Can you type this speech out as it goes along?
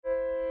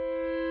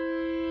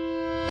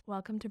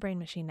Welcome to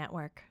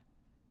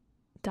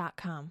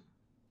BrainMachineNetwork.com.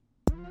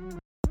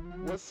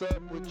 What's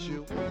up with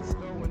you? What's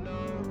going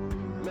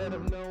on? Let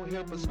them know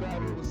he'll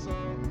prescribe you a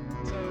song.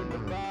 Turn the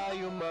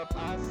volume up,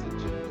 I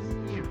suggest.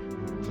 To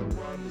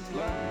one this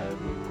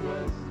live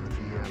request.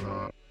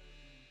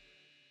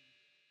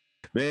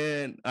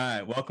 Man, all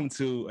right. Welcome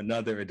to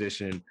another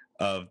edition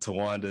of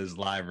Tawanda's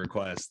Live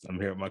Request. I'm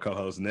here with my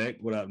co-host Nick.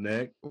 What up,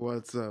 Nick?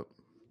 What's up?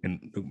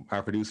 And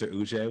our producer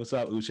Uche. What's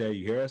up, Uche?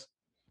 You hear us?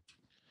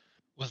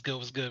 What's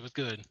good?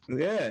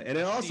 Yeah, and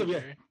then also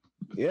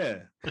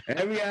yeah,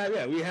 and we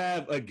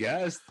have a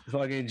guest,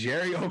 fucking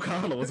Jerry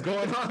O'Connell. What's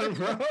going on,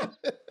 bro?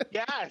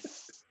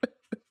 Yes.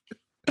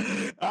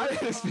 I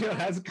just feel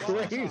that's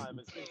crazy.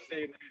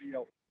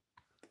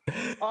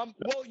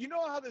 Well, you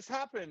know how this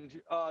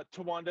happened,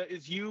 Tawanda,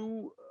 is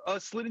you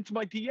slid into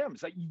my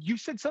DMs. You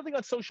said something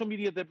on social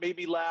media that made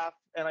me laugh,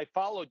 and I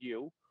followed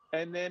you.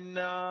 And then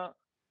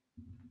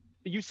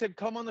you said,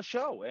 come on the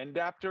show. And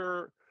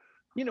after,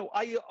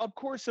 I, of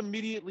course,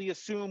 immediately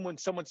assume when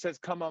someone says,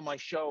 come on my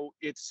show,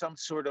 it's some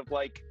sort of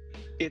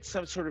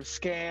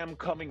scam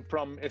coming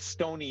from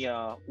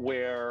Estonia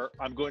where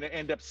I'm going to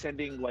end up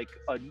sending like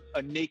a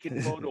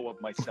naked photo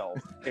of myself.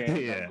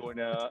 And I'm going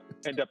to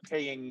end up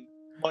paying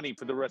money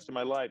for the rest of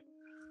my life.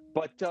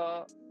 But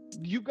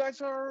you guys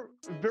are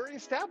very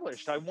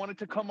established. I wanted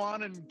to come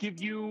on and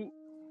give you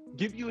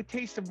a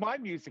taste of my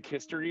music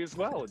history as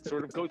well and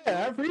sort of go through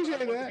I appreciate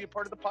that. to be a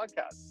part of the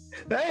podcast.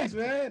 Thanks,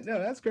 man. No,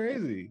 that's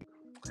crazy.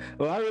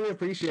 Well, I really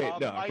appreciate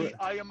it.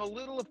 I am a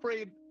little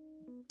afraid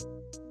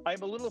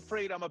I'm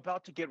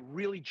about to get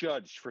really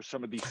judged for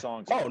some of these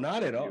songs. Oh,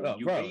 not at all. No,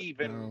 you bro. may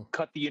even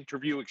cut the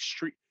interview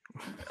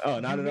Oh,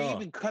 not at all.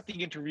 Even cut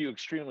the interview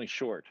extremely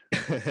short.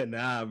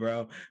 Nah,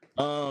 bro.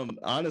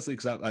 Honestly,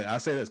 because I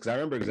say this because I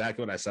remember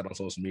exactly what I said on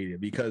social media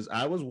because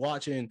I was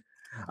watching.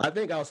 I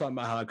think I was talking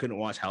about how I couldn't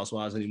watch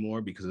Housewives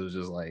anymore because it was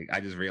just like I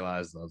just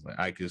realized I was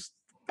like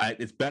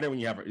it's better when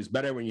you have a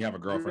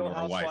girlfriend or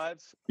a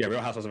wife. Yeah, Real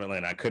Housewives of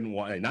Atlanta. I couldn't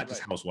watch not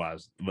just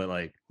Housewives, but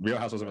like Real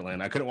Housewives of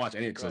Atlanta. I couldn't watch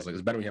any because I was like,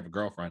 it's better when you have a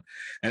girlfriend.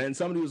 And then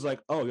somebody was like,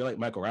 "Oh, you're like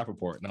Michael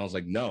Rappaport," and I was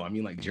like, "No, I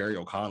mean like Jerry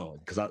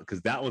O'Connell,"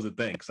 because that was the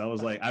thing. Because I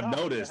was like, I've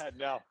noticed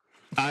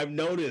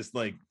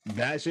like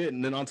that shit.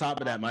 And then on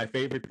top of that, my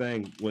favorite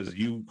thing was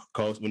you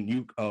when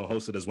you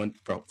hosted as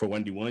for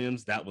Wendy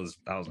Williams. I was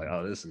like,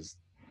 oh, this is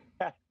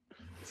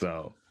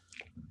so.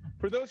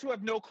 For those who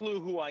have no clue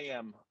who I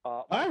am,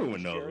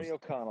 everyone knows Jerry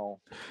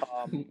O'Connell.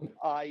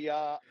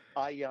 I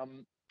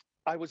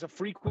was a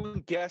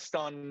frequent guest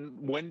on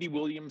Wendy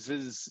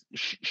Williams's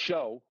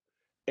show,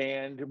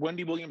 and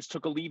Wendy Williams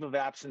took a leave of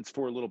absence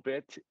for a little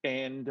bit,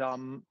 and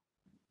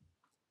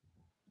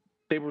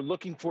they were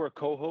looking for a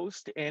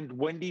co-host. And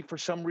Wendy, for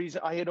some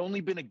reason, I had only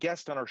been a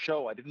guest on her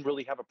show. I didn't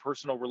really have a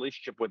personal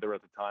relationship with her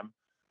at the time.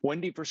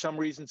 Wendy, for some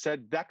reason,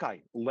 said, "That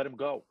guy, let him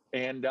go."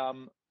 And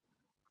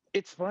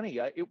it's funny.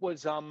 It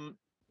was, I'm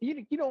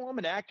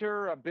an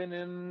actor. I've been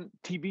in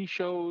TV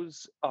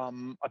shows.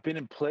 I've been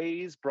in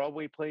plays,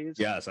 Broadway plays.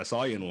 Yes, I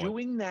saw you in one.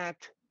 Doing that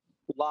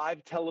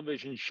live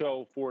television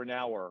show for an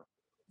hour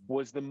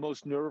was the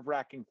most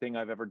nerve-wracking thing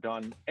I've ever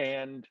done.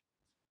 And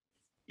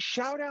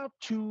shout out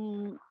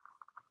to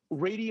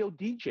radio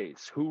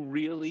DJs who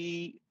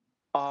really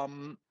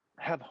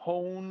have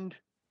honed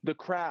the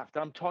craft.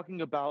 I'm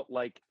talking about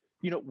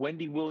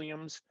Wendy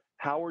Williams,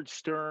 Howard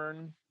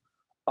Stern,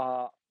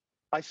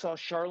 I saw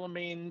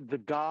Charlemagne the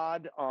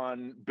God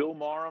on Bill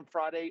Maher on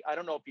Friday. I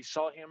don't know if you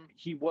saw him.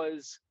 He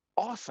was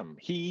awesome.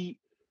 He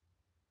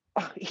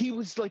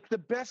was like the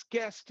best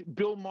guest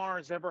Bill Maher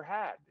has ever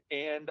had.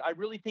 And I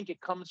really think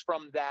it comes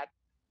from that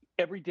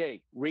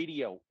everyday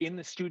radio in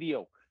the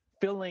studio,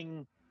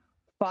 filling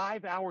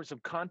 5 hours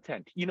of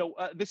content.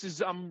 This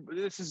is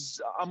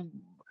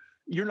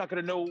you're not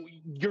going to know.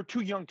 You're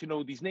too young to know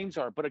who these names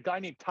are. But a guy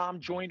named Tom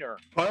Joyner.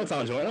 Oh, I know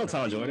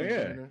Tom Joyner.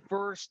 Yeah.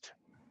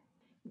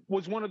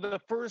 Was one of the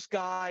first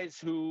guys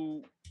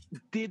who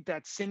did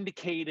that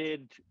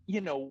syndicated,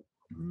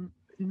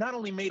 not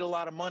only made a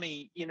lot of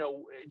money,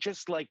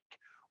 just like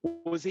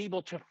was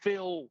able to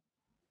fill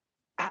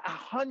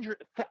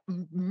 100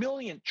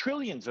 million,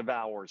 trillions of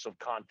hours of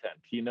content,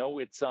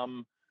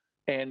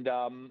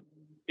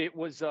 it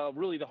was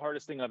really the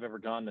hardest thing I've ever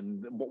done.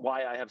 And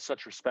why I have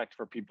such respect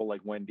for people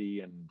like Wendy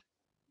and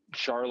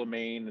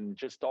Charlemagne and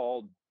just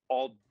all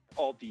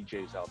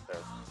DJs out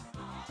there.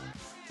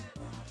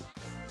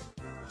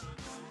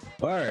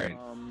 All right.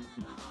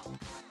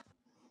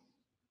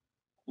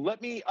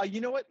 Let me,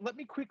 Let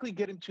me quickly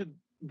get into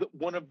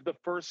one of the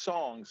first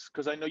songs,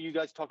 because I know you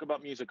guys talk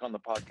about music on the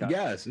podcast.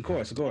 Yes, of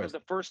course. One of the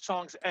first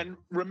songs, and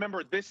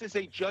remember, this is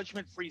a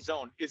judgment-free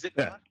zone, is it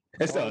not?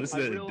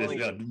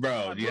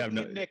 Bro. You have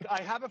no. Nick,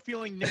 I have a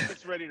feeling Nick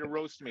is ready to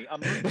roast me.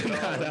 I'm No.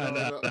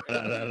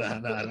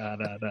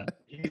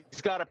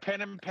 He's got a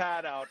pen and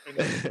pad out,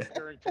 and he's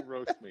preparing to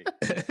roast me.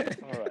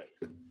 All right,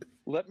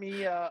 let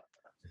me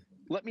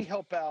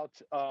help out.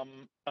 I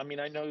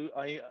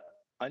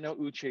know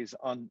Uche's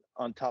on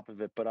top of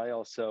it, but I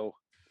also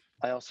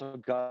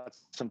got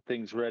some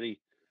things ready.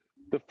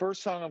 The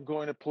first song I'm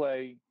going to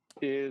play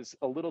is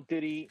a little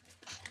ditty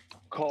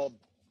called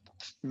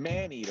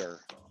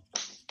 "Man-Eater"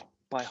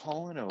 by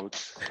Hall &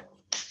 Oates.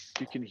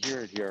 You can hear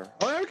it here.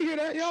 Oh, I can hear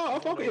that. Yo, I'll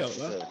fuck with It's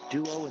yo. a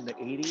duo in the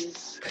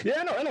 80s. Yeah,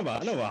 I know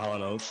about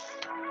Hall & Oates.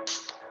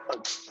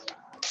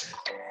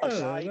 A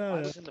guy, I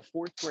was in the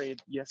 4th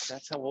grade. Yes,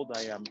 that's how old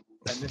I am.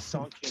 And this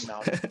song came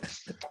out,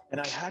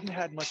 and I hadn't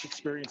had much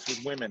experience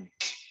with women,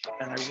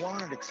 and I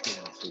wanted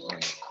experience with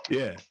women.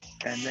 Yeah.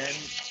 And then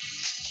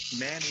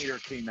Man-Eater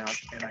came out,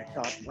 and I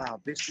thought, wow,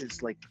 this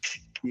is like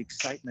the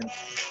excitement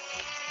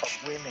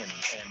of women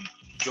and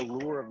the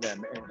lure of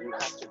them, and you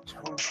have to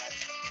toe that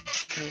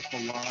careful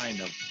line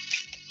of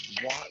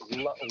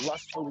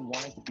lustfully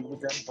wanting to be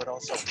with them, but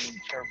also being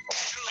careful.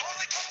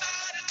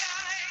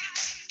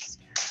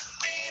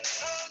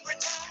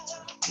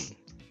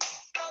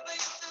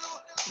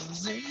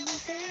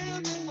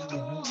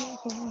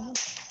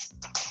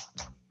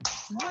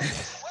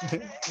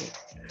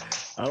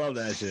 I love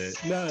that shit.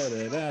 No.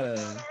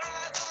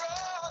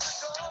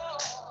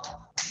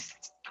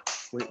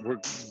 Wait,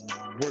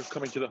 we're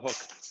coming to the hook.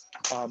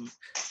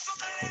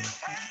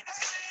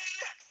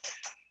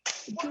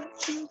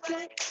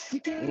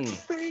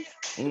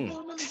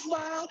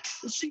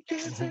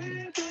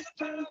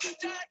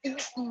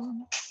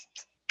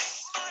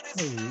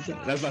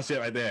 That's my shit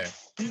right there.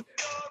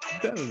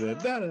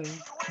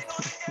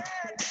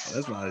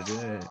 That's my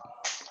shit.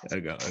 I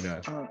go.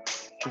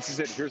 This is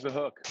it. Here's the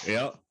hook.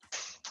 Yep.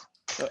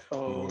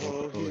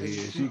 Oh,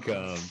 Here she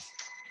comes.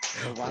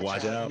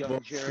 Watch out, young boy.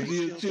 Jerry,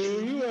 She'll she'll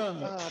chew you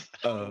up.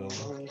 Oh,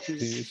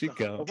 here she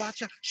comes.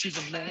 Watch out, she's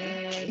a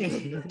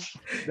man.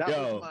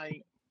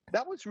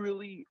 That was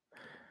really.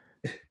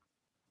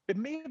 It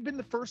may have been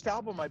the first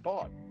album I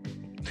bought.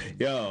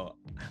 Yo,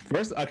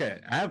 okay.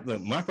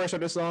 My first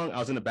heard this song. I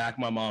was in the back of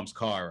my mom's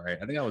car, right?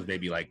 I think I was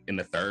maybe like in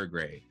the 3rd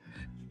grade,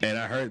 and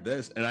I heard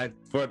this, and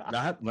when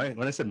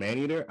I said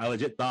Man-Eater, I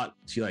legit thought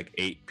she like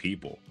ate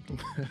people.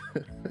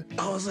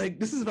 I was like,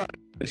 this is about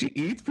she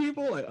eats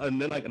people,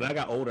 and then when I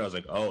got older, I was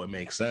like, oh, it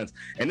makes sense.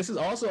 And this is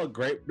also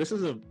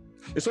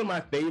it's one of my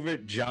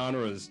favorite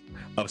genres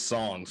of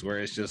songs where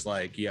it's just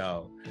like,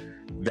 yo,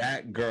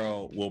 that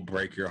girl will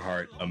break your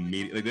heart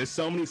immediately. Like, there's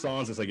so many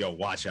songs that's like, yo,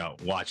 watch out.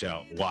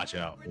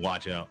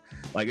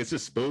 Like, it's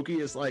just spooky.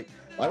 It's like,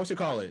 what you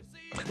call it?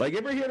 Like, you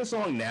ever hear the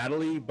song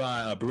Natalie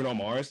by Bruno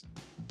Mars?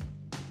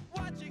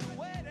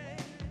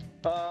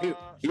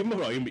 Even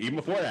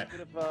before that.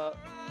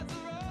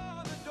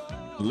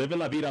 Living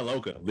La Vida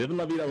Loca. Living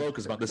La Vida Loca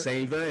is about the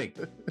same thing.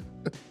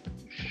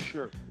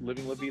 Sure.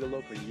 Living La Vida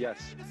Loca,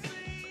 yes.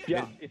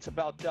 Yeah, it's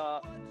about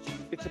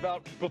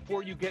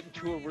before you get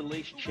into a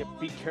relationship,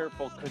 be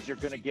careful because you're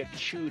going to get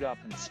chewed up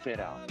and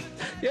spit out.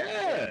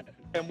 Yeah.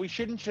 And we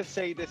shouldn't just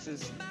say this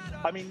is,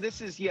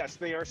 yes,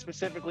 they are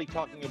specifically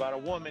talking about a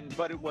woman,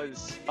 but it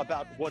was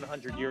about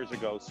 100 years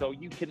ago. So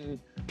you can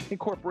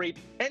incorporate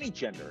any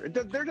gender.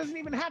 There doesn't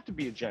even have to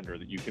be a gender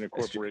that you can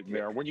incorporate in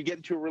there. When you get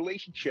into a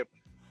relationship,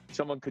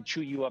 someone could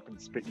chew you up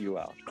and spit you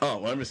out.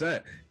 Oh,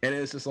 100%. And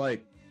it's just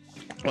like,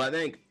 well, I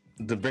think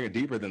to bring it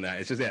deeper than that,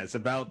 it's just, it's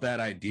about that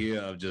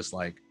idea of just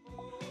like,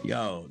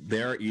 yo,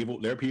 there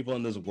are people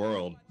in this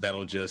world that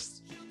will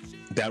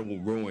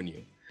ruin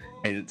you.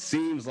 And it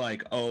seems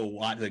like,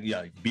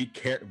 be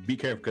careful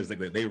because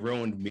they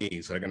ruined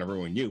me, so they're gonna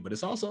ruin you. But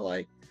it's also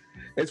like,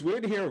 it's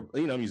weird to hear,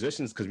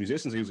 musicians, because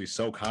musicians are usually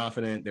so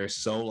confident, they're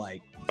so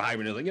like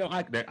vibrant, they're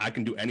like, I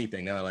can do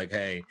anything. And they're like,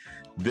 hey,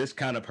 this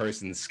kind of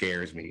person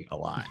scares me a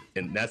lot,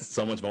 and that's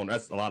a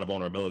lot of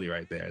vulnerability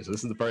right there. So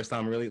this is the first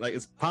time really like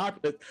this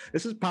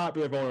is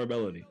popular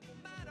vulnerability.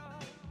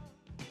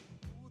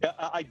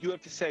 I do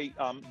have to say,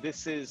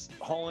 this is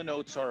Hall &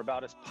 Oates are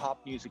about as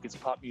pop music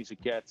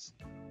gets.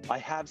 I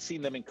have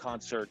seen them in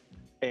concert,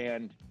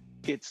 and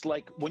it's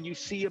like when you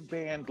see a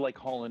band like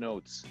Hall &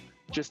 Oates,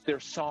 just their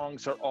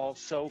songs are all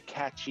so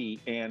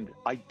catchy, and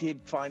I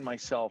did find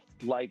myself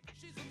like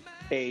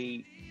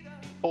a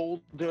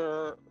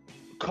older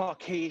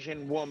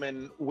Caucasian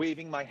woman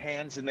waving my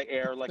hands in the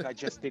air like I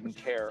just didn't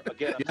care.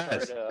 Again, I'm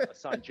sorry to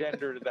assign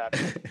gender to that,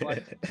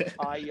 but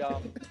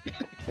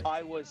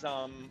I was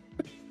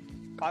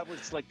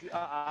like,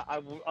 I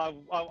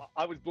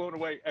was blown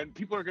away, and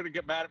people are going to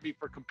get mad at me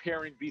for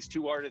comparing these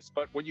two artists.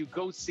 But when you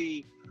go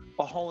see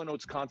a Hall &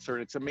 Oates concert,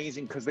 it's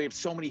amazing because they have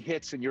so many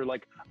hits, and you're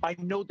like, I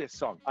know this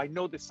song.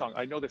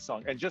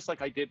 And just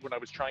like I did when I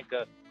was trying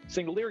to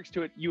sing the lyrics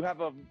to it, you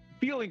have a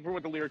feeling for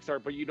what the lyrics are,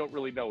 but you don't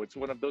really know. It's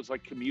one of those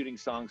like commuting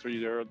songs where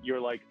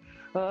you're like,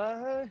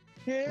 yeah.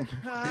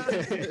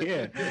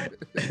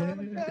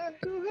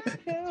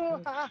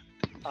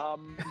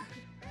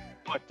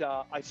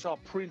 But I saw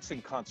Prince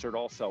in concert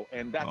also,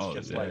 and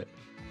that's like,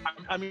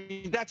 I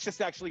mean, that's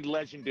just actually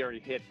legendary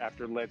hit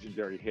after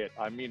legendary hit.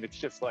 I mean, it's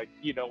just like,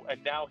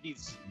 and now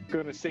he's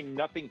going to sing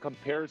Nothing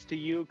Compares to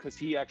You because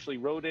he actually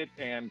wrote it,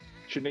 and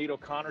Sinead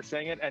O'Connor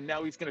sang it, and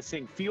now he's going to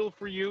sing Feel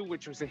For You,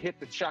 which was a hit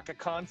that Chaka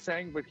Khan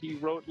sang, but he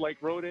wrote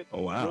it,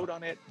 oh, wow. wrote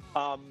on it.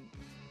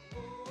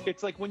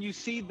 It's like when you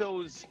see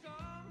those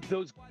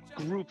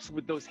groups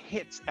with those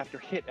hits after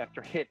hit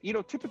after hit. You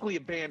know, typically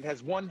a band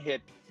has one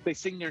hit, they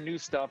sing their new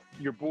stuff,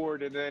 you're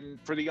bored, and then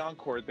for the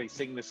encore, they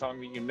sing the song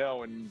that you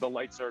know, and the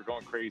lights are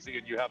going crazy,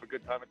 and you have a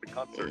good time at the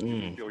concert.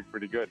 You're feeling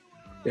pretty good.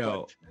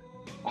 Yo,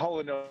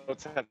 Hall &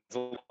 Oates has a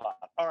lot.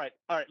 All right.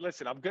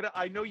 Listen,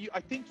 I know you. I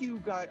think you,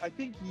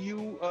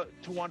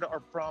 Tawanda,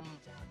 are from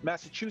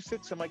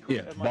Massachusetts. Am I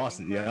correct? Yeah,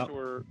 Boston. Yeah,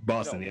 or,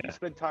 Boston. no, Yeah, you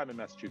spent time in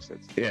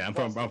Massachusetts. yeah. I'm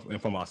from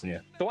Boston.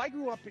 Yeah. So I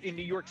grew up in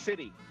New York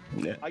City.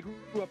 Yeah. I grew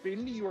up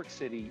in New York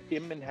City,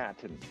 in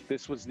Manhattan.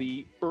 This was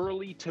the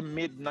early to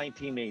mid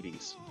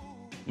 1980s.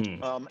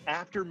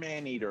 After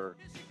Maneater,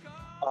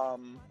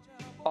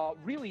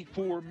 really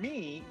for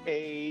me,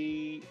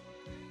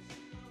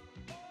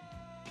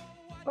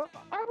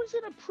 I was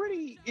in a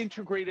pretty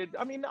integrated.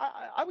 I mean,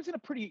 I was in a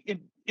pretty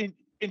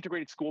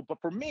integrated school, but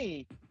for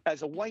me,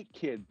 as a white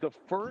kid, the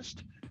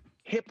first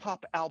hip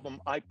hop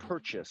album I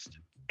purchased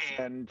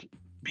and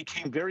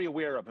became very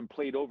aware of and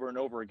played over and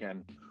over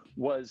again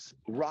was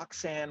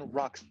Roxanne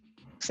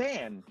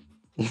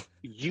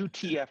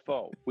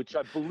UTFO, which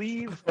I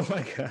believe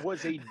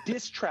was a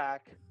diss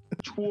track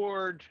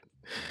toward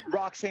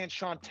Roxanne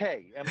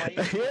Shante. Am I?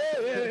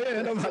 Yeah.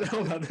 I know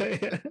about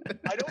that.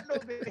 I don't know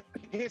the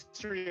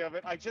history of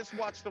it. I just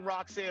watched the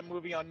Roxanne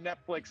movie on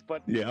Netflix,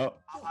 but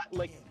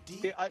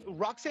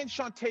Roxanne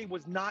Shante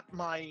was not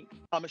my.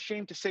 I'm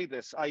ashamed to say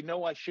this. I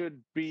know I should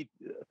be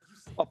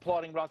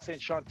applauding Roxanne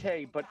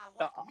Shante, but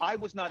I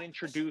was not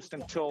introduced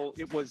until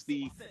it was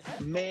the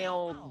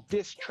male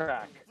diss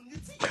track.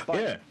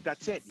 But Yeah,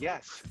 that's it.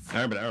 Yes.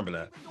 I remember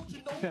that.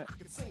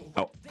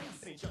 Oh.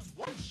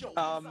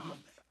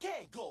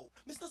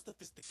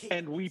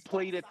 And we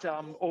played it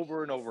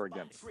over and over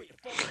again.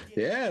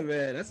 Yeah,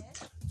 man.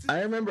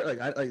 I remember like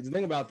the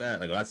thing about that,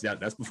 like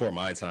that's before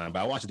my time, but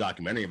I watched a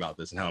documentary about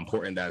this and how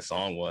important that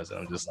song was. And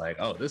I'm just like,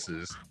 oh, this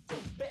is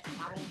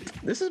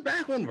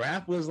back when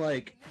rap was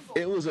like,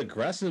 it was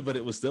aggressive, but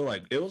it was still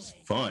like, it was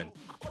fun.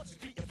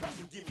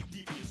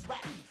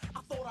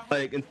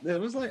 Like it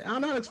was like, I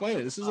don't know how to explain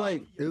it. This is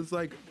like, it was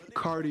like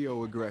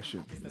cardio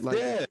aggression.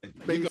 Like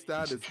based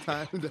out, it's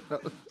timed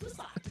out.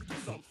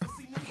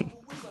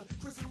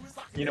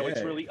 You know,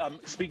 it's really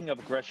speaking of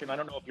aggression, I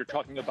don't know if you're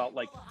talking about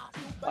like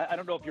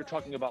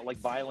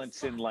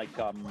violence in like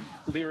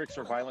lyrics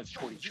or violence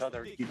toward each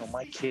other. You know,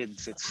 my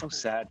kids, it's so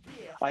sad.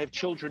 I have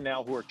children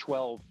now who are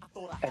 12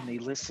 and they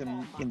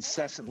listen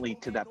incessantly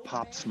to that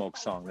Pop Smoke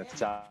song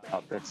that's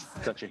out. That's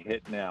such a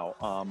hit now.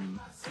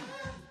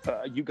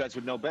 You guys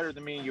would know better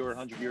than me. You're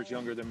 100 years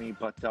younger than me,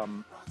 but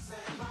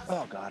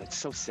oh God, it's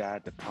so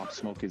sad that Pop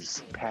Smoke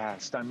is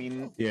passed. I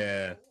mean,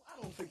 yeah.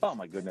 Oh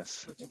my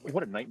goodness,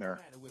 what a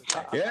nightmare.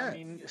 Yeah. I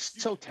mean,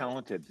 so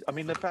talented. I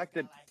mean, the fact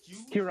that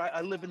here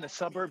I live in the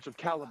suburbs of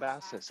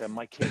Calabasas and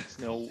my kids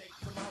know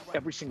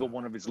every single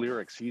one of his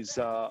lyrics. He's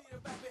so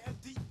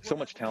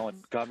much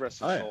talent. God rest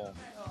his soul.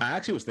 I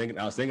was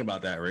thinking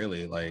about that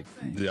really like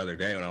the other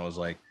day when I was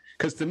like,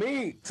 because to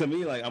me,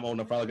 like I'm old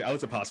enough. Probably, I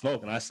was a Pop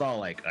Smoke, and I saw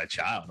like a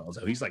child. I was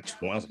like, he's like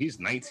 20, he's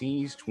 19,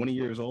 he's 20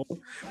 years old,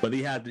 but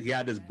he had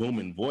this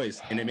booming voice,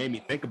 and it made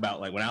me think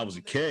about like when I was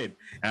a kid,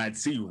 and I'd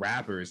see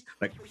rappers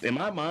like in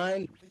my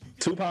mind.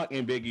 Tupac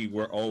and Biggie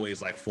were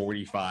always like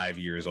 45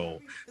 years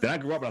old. Then I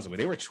grew up and I was like, wait,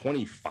 they were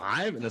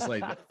 25? And it's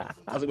like, I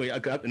was like,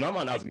 wait, in my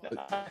mind, I was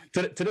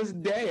like, to this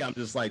day, I'm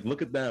just like,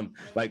 look at them.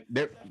 Like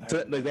they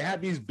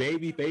have these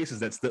baby faces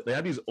they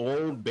have these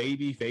old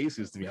baby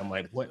faces to me. I'm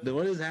like, what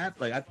is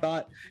that? Like, I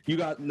thought you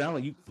got, now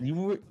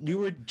you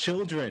were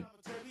children.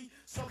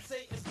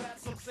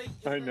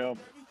 I know.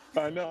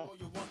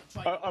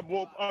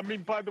 Well, I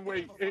mean, by the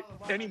way,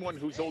 anyone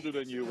who's older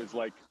than you is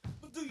like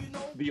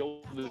the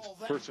oldest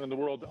person in the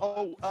world.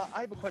 Oh, I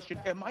have a question.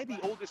 Am I the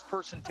oldest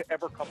person to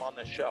ever come on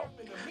this show?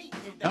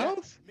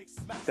 Yes.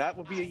 That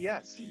would be a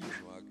yes.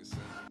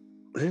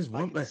 There's I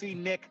one. can see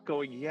Nick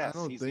going, yes,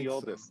 he's the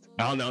oldest.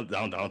 I don't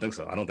think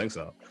so. No, I don't think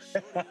so.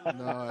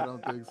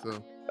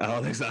 I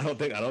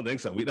don't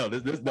think so. We know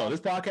this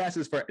podcast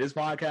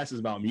is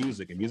about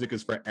music, and music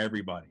is for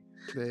everybody.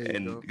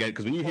 And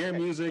because when you hear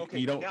music,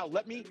 you don't. Now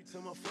let me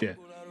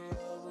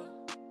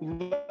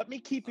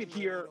keep it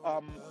here.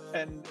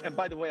 And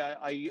by the way,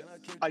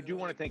 I do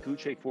want to thank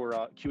Uche for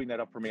queuing that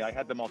up for me. I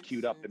had them all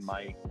queued up in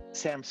my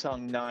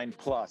Samsung 9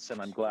 Plus,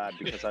 and I'm glad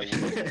because I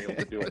wasn't able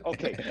to do it.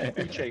 Okay,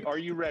 Uche, are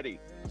you ready?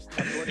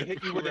 I'm going to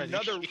hit you with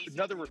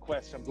another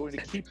request. I'm going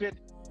to keep it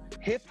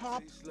hip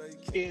hop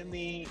in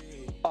the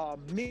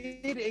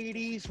mid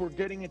 80s. We're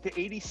getting into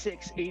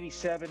 86,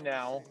 87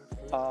 now.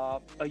 A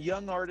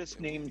young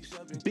artist named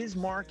Biz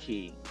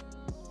Markie,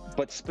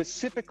 but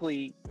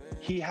specifically,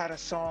 he had a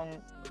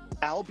song,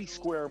 Albee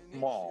Square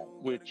Mall,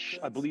 which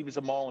I believe is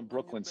a mall in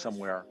Brooklyn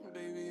somewhere.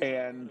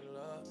 And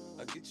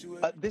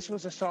this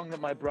was a song that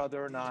my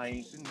brother and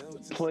I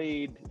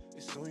played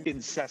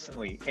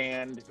incessantly.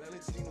 And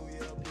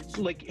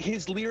like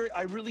his lyric,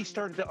 I really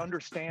started to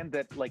understand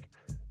that like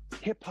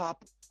hip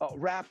hop,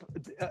 rap,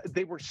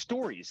 they were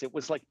stories. It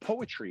was like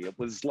poetry. It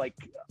was like,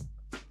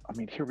 I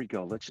mean, here we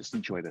go. Let's just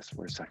enjoy this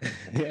for a second.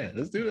 Yeah,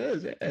 let's do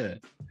this. Yeah.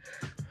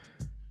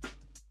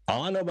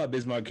 All I know about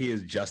Biz Markie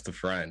is Just a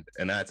Friend,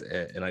 and that's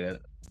it. And I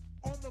got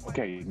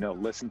Okay, no,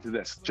 listen to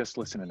this. Just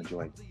listen and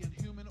enjoy.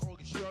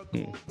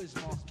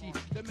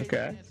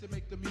 okay.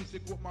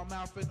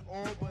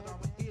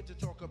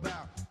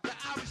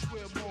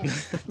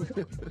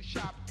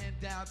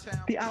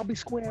 The Albee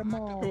Square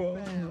Mall.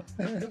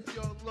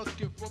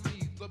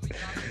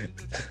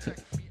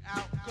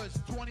 Cause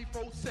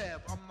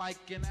 24/7 I'm like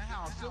in the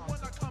house. So when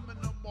I come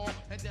in the mall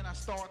and then I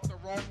start to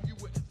roam, you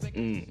wouldn't think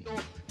it's the store,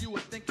 you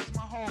would think it's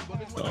my home.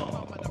 But it's when I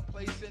come in a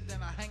place and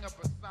then I hang up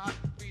a sign,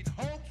 read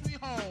home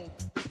sweet home,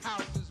 this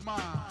house is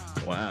mine.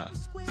 Wow.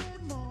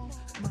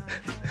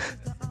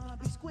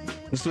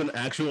 This is an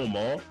actual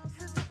mall?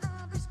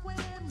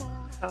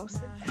 House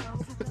in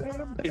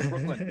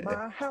Brooklyn.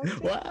 My house.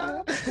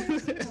 Wow.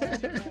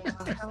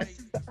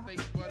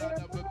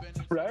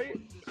 Right?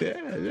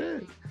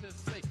 Yeah.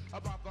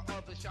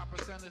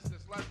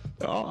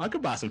 Oh, I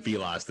could buy some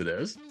felines to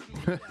this.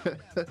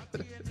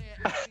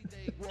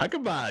 I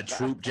could buy a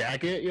troop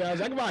jacket. You know, I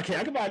could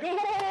buy.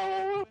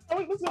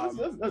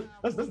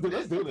 Let's do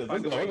this. We're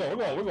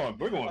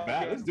going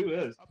back. Let's do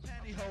this.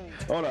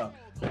 Hold on.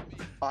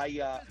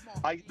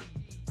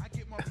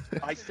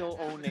 I still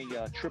own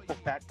a triple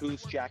fat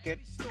goose jacket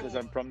because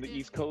I'm from the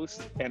East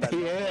Coast, and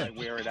I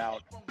wear it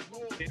out.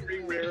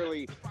 Very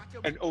rarely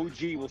an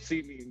OG will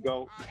see me and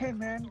go, "Hey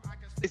man,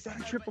 is that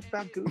a triple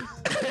fat goose?"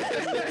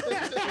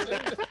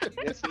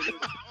 Yes, it is.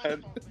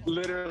 And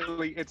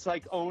literally, it's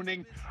like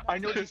owning. I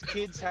know these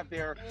kids have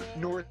their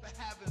North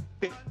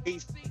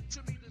Face,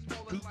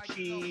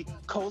 Gucci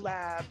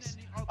collabs,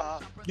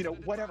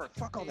 whatever.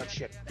 Fuck all that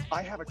shit.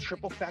 I have a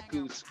triple fat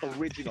goose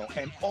original,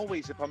 and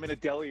always if I'm in a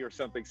deli or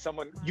something,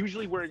 someone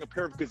usually wearing a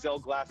pair of Gazelle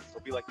glasses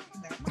will be like,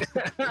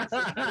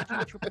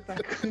 triple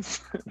fat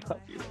goose.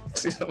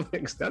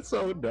 That's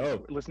so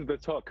dope. Listen to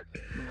this hook.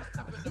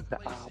 The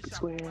Albee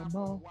Square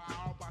Mall.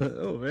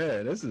 Oh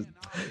man, this is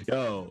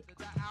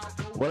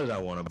what did I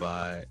want to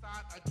buy?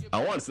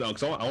 I wanted some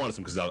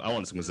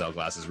Gazelle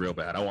glasses real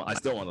bad. I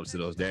still want them to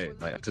this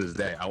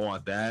day. I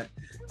want that.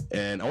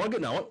 And I want to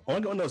get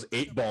one of those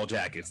 8-ball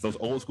jackets, those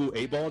old school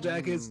 8-ball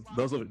jackets.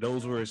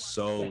 Those were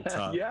so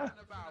tough. Yeah.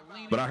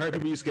 But I heard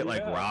people used to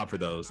get robbed for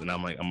those, and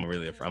I'm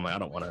really afraid. I'm like, I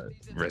don't want to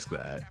risk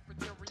that.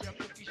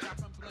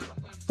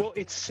 Well,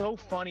 it's so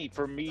funny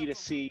for me to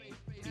see,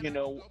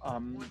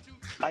 I'm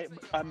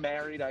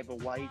married, I have a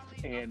wife,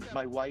 and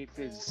my wife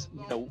is,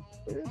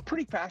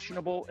 pretty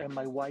fashionable, and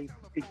my wife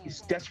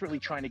is desperately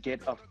trying to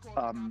get a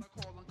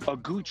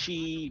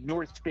Gucci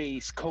North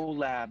Face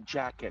collab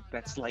jacket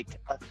that's like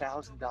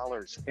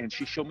 $1,000, and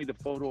she showed me the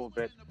photo of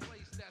it,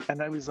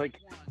 and I was like,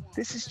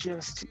 this is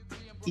just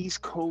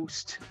East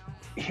Coast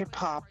hip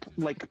hop,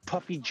 like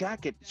puffy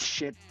jacket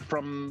shit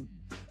from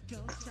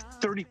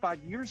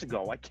 35 years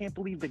ago. I can't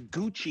believe that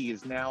Gucci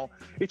is now.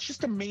 It's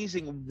just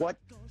amazing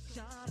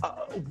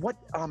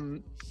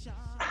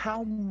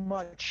how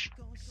much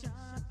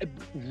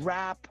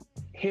rap,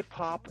 hip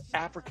hop,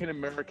 African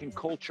American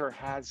culture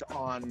has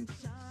on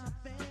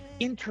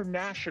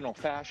international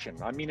fashion.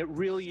 I mean, it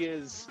really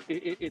is.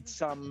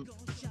 It's I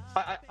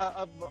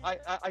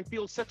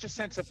feel such a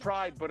sense of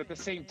pride, but at the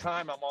same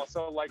time, I'm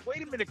also like,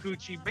 wait a minute,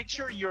 Gucci, make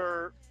sure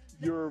you're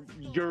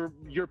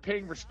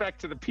paying respect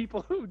to the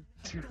people who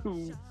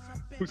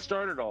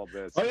started all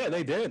this. Oh yeah,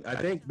 they did. I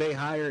think they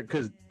hired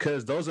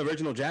because those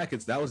original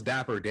jackets, that was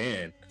Dapper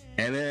Dan,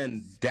 and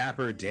then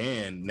Dapper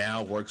Dan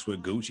now works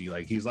with Gucci.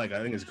 Like he's I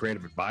think his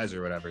creative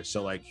advisor or whatever.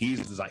 So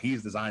he's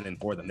designing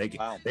for them. They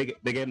gave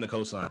him the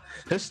cosign.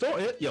 His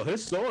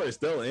store is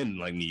still in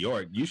New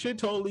York. You should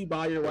totally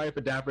buy your wife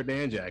a Dapper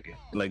Dan jacket.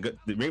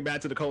 Bring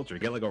back to the culture.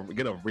 Get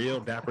a real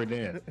Dapper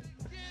Dan.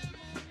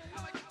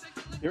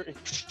 They're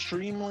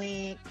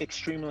extremely,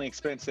 extremely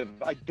expensive.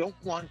 I don't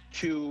want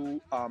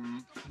to.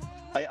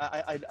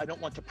 I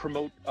don't want to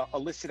promote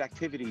illicit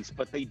activities,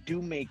 but they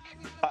do make.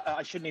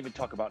 I shouldn't even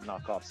talk about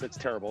knockoffs. It's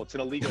terrible. It's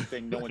an illegal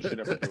thing. No one should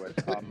ever do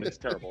it. It's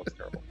terrible. It's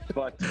terrible.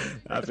 But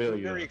I feel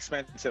it's very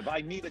expensive.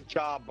 I need a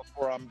job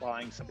before I'm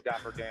buying some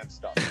Dapper Dan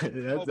stuff.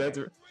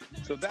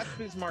 So that's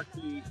Biz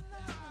Markie,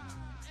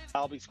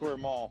 Albee Square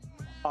Mall.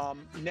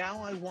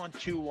 Now I want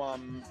to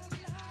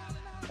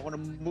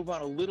move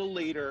on a little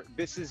later.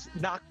 This is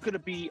not going to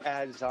be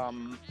as I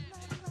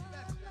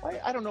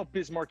don't know if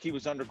Biz Markie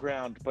was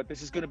underground, but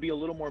this is going to be a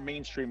little more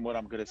mainstream, what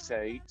I'm going to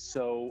say.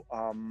 So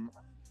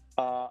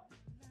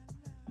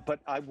but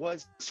I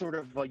was sort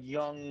of I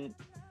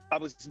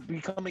was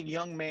becoming a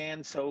young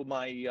man, so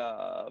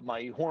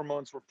my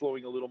hormones were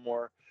flowing a little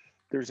more.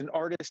 There's an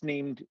artist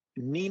named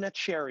Nina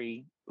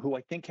Cherry who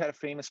I think had a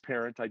famous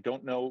parent. I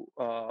don't know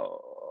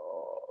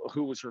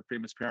who was her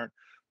famous parent,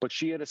 but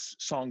she had a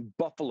song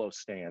Buffalo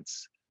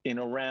Stance in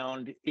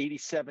around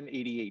 87,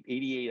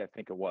 88, I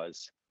think it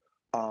was.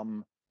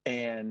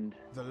 And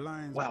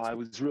wow, I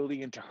was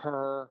really into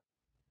her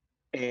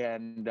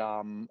and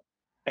her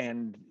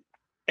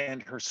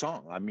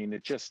song. I mean,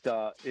 it just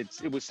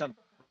it was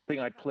something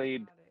I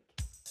played.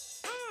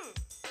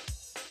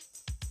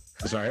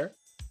 Sorry.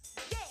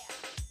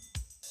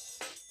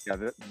 Yeah,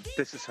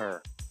 this is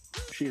her.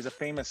 She is a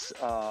famous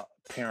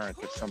parent.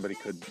 If somebody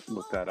could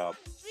look that up.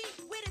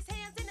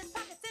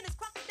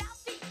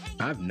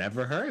 I've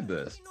never heard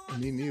this.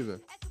 Me neither.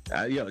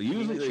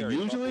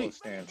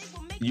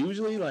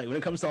 Usually, like when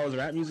it comes to all this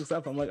rap music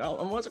stuff, I'm like, oh,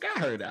 I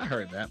heard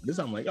that. This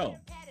I'm like, oh.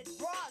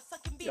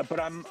 Yeah, but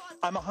I'm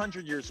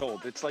 100 years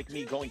old. It's like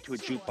me going to a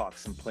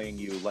jukebox and playing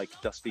you like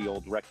dusty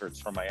old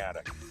records from my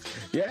attic.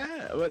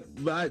 Yeah,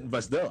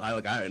 but still, I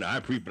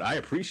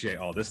appreciate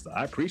all this stuff.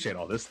 I appreciate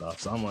all this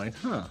stuff. So I'm like,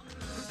 huh.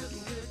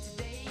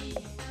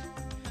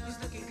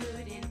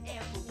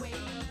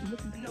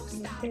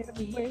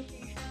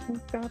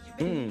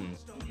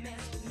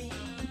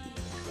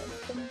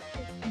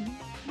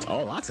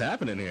 Oh, lots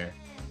happening here.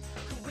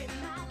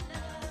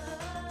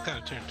 Kind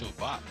of turned to a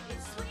bop.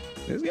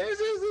 This guy's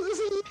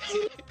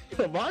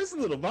a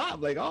little bop.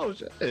 Like, oh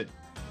shit.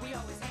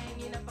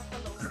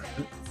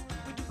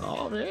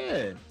 Oh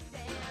man.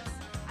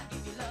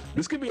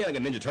 This could be like a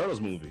Ninja Turtles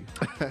movie.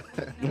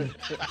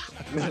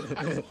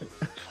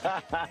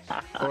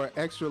 Or an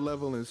extra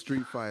level in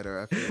Street Fighter,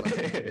 I feel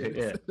like.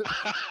 Yeah.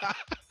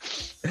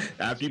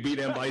 After you beat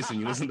M. Bison,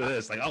 you listen to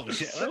this, like, oh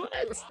shit. What?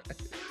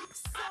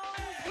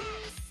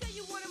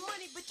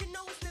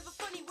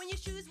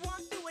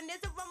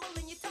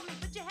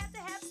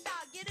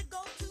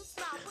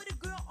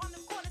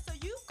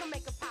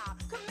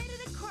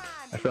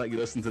 I feel like you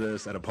listen to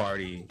this at a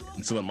party,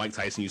 and so when Mike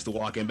Tyson used to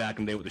walk in back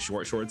in the day with the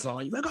short shorts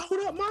on, you're like, oh,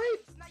 hold up,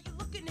 Mike.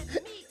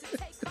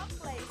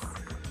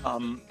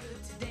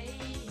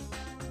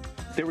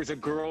 There was a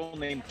girl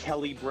named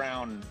Kelly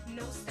Brown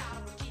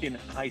in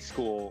high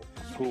school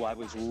who I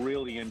was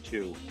really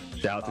into.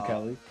 Shout out to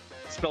Kelly.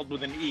 Spelled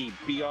with an E,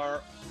 Browne.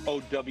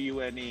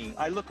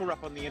 I look her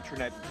up on the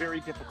internet.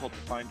 Very difficult to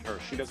find her.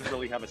 She doesn't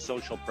really have a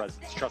social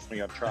presence. Trust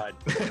me, I've tried.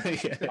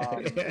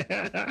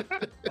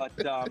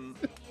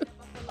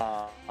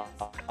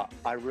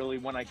 I really,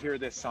 when I hear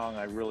this song,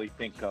 I really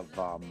think of.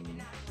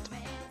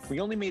 We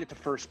only made it to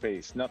first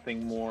base.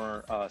 Nothing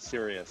more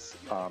serious,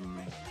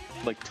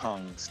 like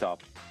tongue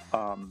stuff.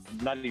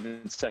 Not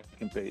even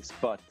second base,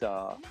 but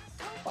I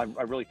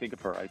really think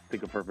of her. I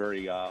think of her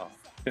very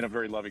in a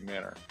very loving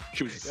manner.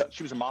 She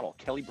was a model,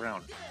 Kelly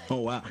Brown. Oh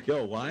wow,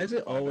 yo, why is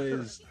it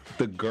always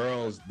the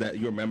girls that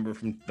you remember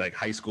from like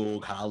high school,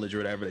 college, or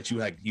whatever that you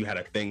had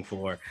a thing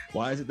for?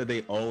 Why is it that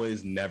they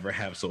always never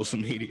have social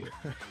media?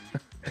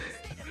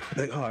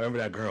 Like, oh, I remember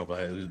that girl,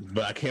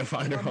 but I can't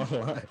find her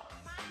online.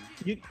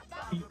 You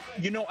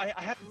know, I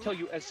have to tell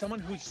you, as someone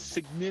who's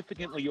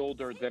significantly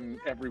older than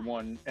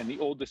everyone and the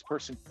oldest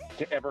person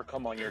to ever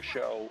come on your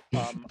show,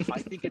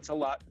 I think it's a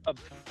lot of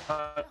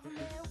times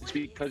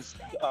because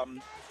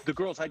the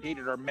girls I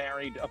dated are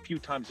married a few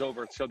times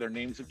over, so their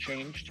names have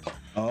changed.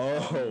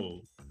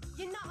 Oh.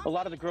 A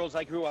lot of the girls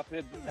I grew up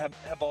with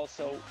have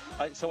also,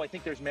 so I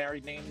think there's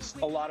married names.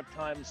 A lot of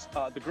times,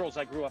 the girls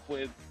I grew up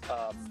with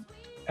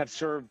have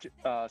served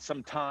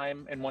some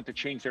time and want to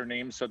change their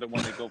names so that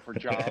when they go for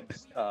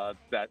jobs,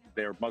 that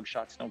their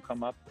mugshots don't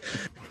come up.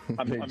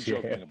 I'm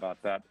joking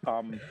about that.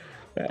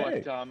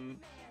 But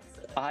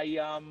I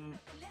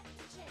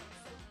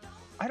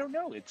don't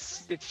know.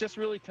 It's just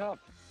really tough.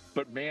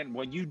 But man,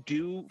 when you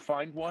do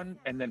find one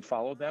and then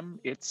follow them,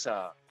 it's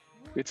a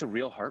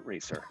real heart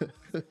racer.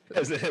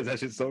 That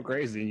shit's so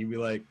crazy. And you'd be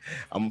like,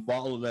 I'm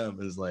following them.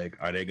 It's like,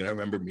 are they gonna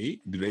remember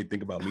me? Do they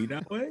think about me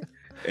that way?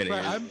 And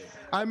right,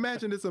 I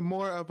imagine it's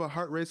more of a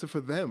heart racer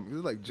for them.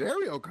 It's like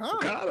Jerry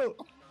O'Connell.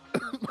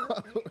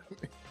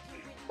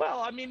 Well,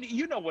 I mean,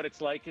 you know what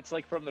it's like. It's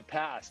like from the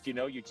past, you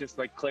know, you just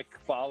like click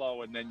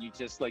follow and then you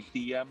just like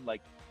DM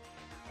like,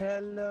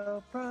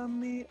 hello from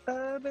the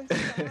other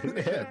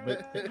side.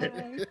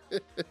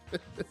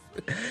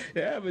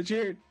 but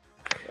you're.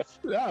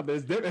 Yeah, but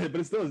it's different.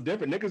 But it's still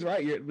different. Nick is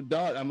right. But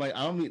dog, I'm like,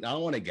 I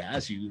don't want to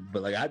gas you,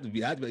 but like I have to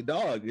be like,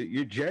 dog,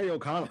 you're Jerry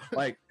O'Connell.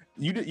 Like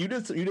you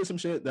did some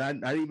shit that I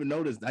didn't even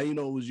notice. I didn't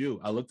know it was you.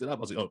 I looked it up.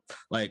 I was like, oh,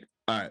 like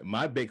all right.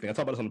 My big thing. I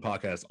talk about this on the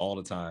podcast all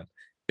the time.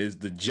 Is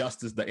the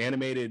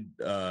animated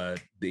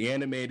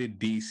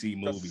DC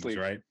movies,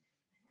 right?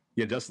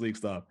 Yeah, Justice League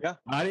stuff. Yeah.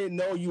 I didn't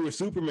know you were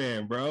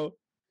Superman, bro.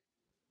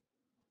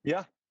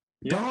 Yeah.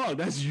 Dog,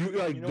 that's you.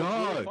 Like, you know,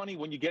 dog. It's really funny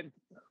when you get.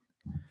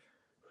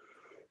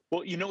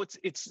 Well, you know,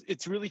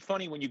 it's really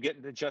funny when you get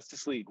into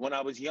Justice League. When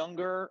I was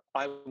younger,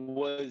 I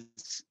was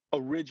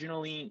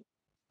originally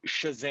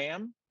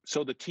Shazam,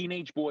 so the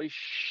teenage boy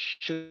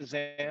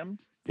Shazam.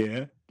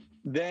 Yeah.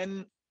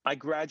 Then I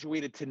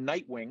graduated to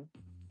Nightwing.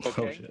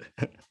 Okay.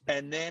 Oh,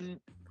 and then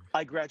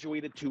I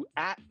graduated to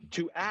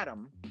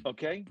Atom.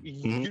 Okay.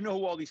 Mm-hmm. You know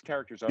who all these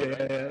characters are, yeah,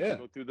 right? Yeah.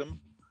 Go through them.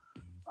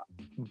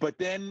 But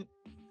then,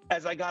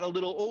 as I got a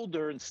little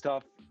older and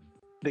stuff,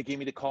 they gave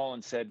me the call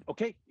and said,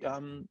 "Okay,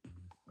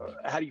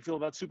 how do you feel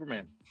about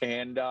Superman?"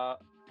 And I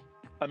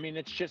mean,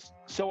 it's just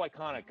so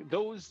iconic.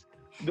 Those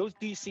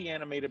DC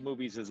animated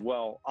movies as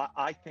well,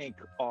 I think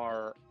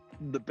are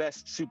the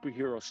best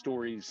superhero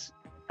stories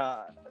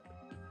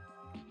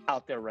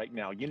out there right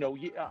now. You know,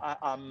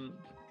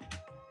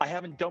 I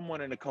haven't done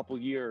one in a couple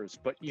years,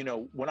 but you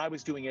know, when I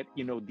was doing it,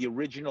 you know, the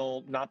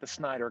original, not the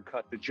Snyder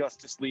cut, the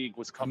Justice League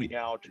was coming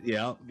out.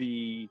 Yeah.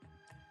 The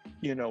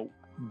you know,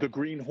 the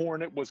Green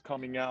Hornet was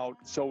coming out.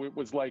 So it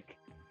was like,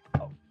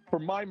 for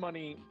my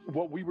money,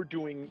 what we were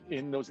doing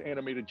in those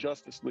animated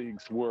Justice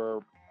Leagues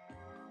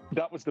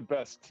that was the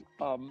best.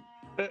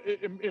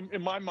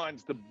 In my mind,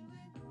 it's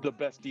the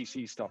best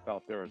DC stuff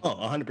out there. Oh,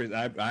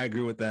 100%. I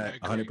agree with that.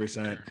 I agree.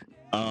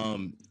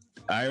 100%.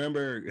 I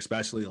remember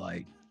especially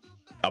like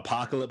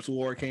Apocalypse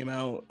War came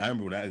out. I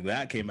remember when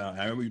that came out.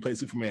 I remember you played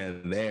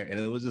Superman there, and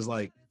it was just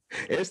like,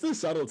 it's the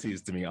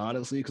subtleties to me,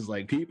 honestly, because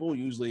like people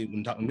usually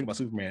when talking about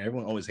Superman,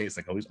 everyone always hates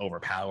like, oh, he's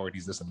overpowered,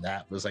 he's this and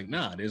that. But it's like,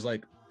 nah, there's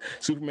like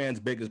Superman's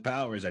biggest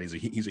power is that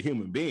he's a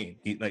human being.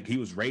 He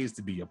was raised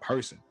to be a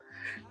person,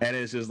 and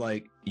it's just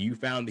like you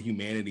found the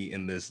humanity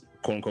in this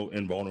quote unquote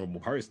invulnerable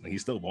person.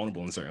 He's still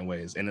vulnerable in certain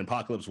ways. And in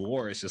Apocalypse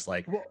War, it's just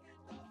like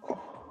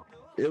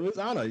it was,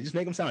 I don't know, you just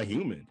make him sound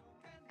human.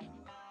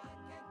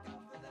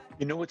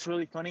 You know what's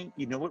really funny?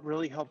 You know what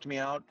really helped me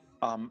out?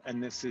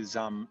 And this is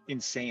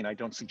insane. I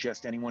don't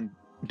suggest anyone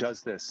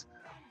does this.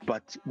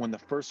 But when the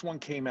first one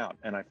came out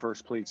and I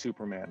first played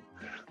Superman,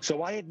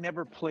 so I had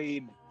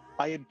played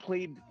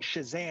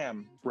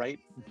Shazam, right?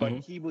 But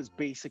he was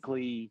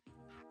basically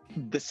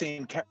the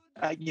same,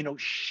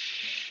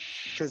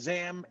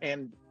 Shazam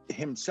and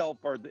himself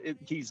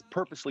he's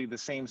purposely the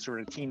same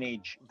sort of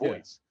teenage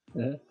voice.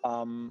 Yeah.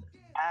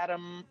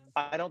 Adam,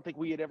 I don't think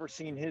we had ever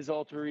seen his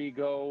alter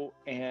ego,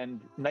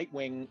 and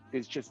Nightwing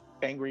is just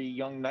angry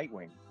young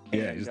Nightwing.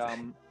 Yeah,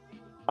 and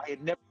I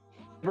had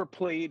never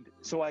played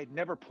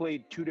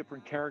two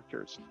different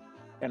characters,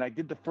 and I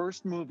did the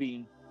first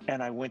movie,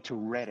 and I went to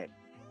Reddit,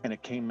 and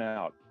it came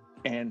out,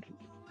 and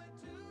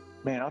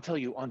man, I'll tell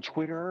you, on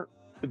Twitter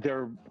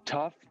they're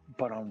tough,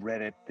 but on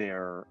Reddit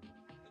they're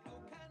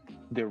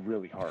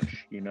really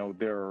harsh. You know,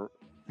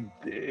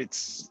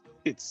 it's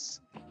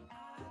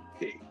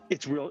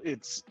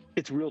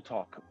real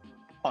talk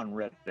on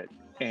Reddit,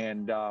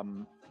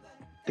 and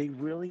they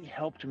really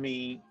helped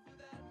me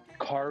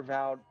carve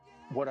out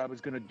what I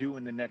was going to do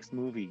in the next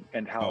movie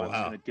and how I was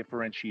going to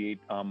differentiate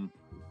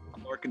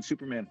Clark and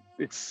Superman.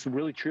 It's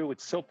really true.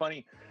 It's so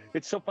funny.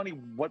 It's so funny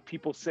what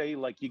people say,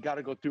 like you got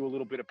to go through a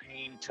little bit of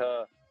pain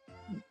to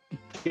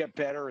get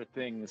better at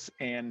things,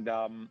 and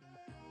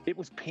it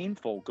was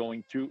painful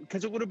going through,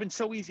 because it would have been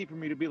so easy for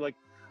me to be like,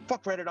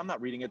 fuck Reddit, I'm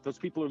not reading it. Those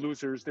people are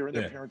losers. They're in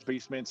their parents'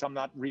 basements. I'm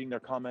not reading their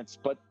comments.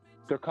 But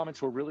their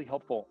comments were really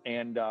helpful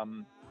and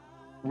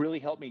really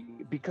helped me,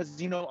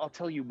 because, you know, I'll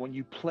tell you, when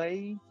you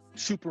play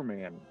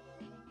Superman,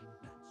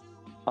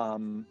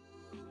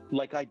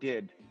 like I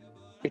did,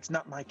 it's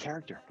not my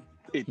character.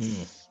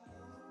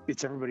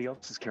 It's everybody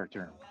else's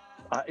character.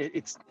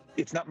 It's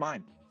not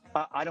mine.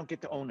 I don't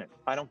get to own it.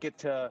 I don't get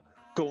to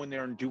go in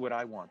there and do what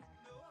I want.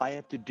 I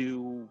have to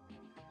do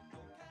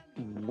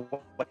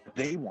what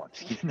they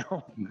want, you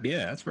know?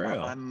 Yeah, that's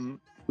real. I'm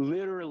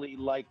literally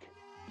like,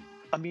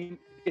 I mean,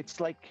 it's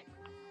like,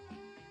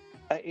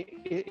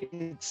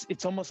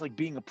 it's almost like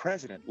being a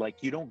president.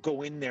 Like, you don't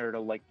go in there to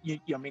like,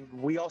 I mean,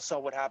 we all saw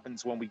what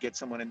happens when we get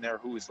someone in there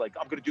who is like,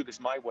 I'm going to do this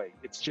my way.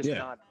 It's just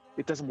not,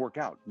 it doesn't work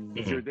out.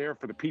 You're there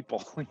for the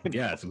people. You know?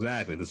 Yes,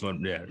 exactly. This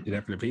one, you're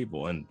there for the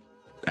people. And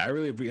I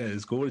really appreciate it.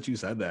 It's cool that you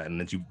said that and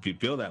that you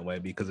feel that way,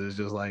 because it's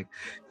just like,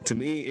 to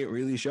me, it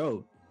really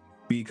showed,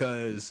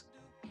 because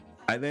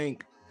I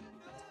think,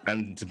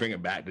 and to bring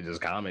it back to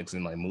just comics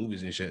and like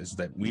movies and shit, is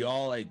that we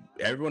all like,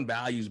 everyone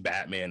values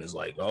Batman as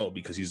like, oh,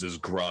 because he's this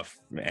gruff,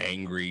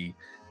 angry,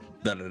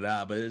 but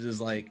it's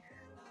just like,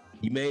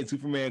 you made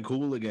Superman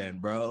cool again,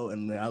 bro.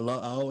 And I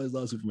always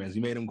love Superman.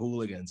 You made him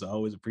cool again, so I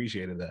always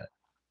appreciated that.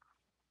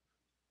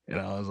 And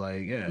I was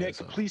like, yeah. Nick,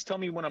 please tell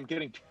me when I'm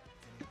getting too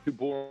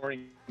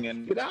boring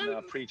and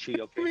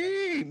preachy.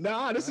 Okay.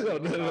 Nah, this is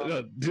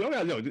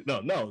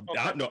no.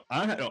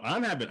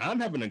 I'm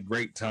having a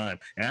great time,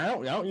 and I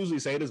don't usually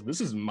say this. But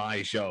this is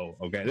my show.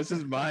 Okay, this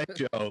is my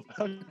show.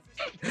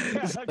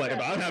 It's like, if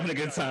I'm having a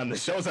good time, the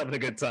show's having a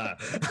good time.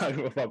 I don't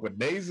give a fuck what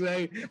they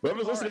say.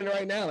 Whoever's listening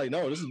right now, like,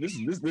 no, this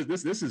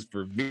is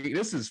for me.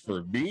 This is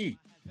for me.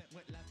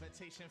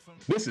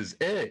 This is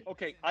it.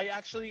 Okay, I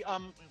actually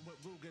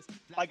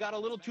I got a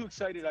little too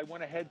excited. I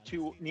went ahead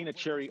to Nina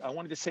Cherry. I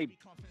wanted to say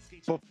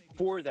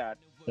before that,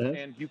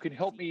 and you can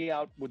help me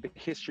out with the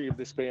history of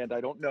this band.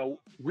 I don't know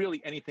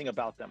really anything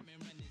about them,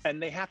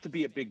 and they have to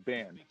be a big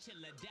band.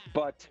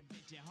 But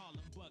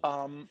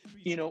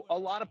you know, a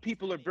lot of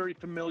people are very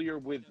familiar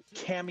with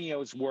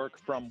Cameo's work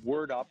from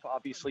Word Up.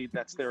 Obviously,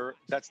 that's their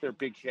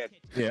big hit.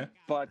 Yeah.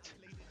 But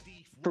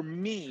for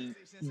me,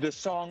 the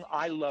song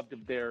I loved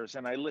of theirs,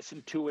 and I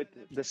listened to it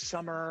the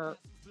summer,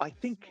 I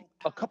think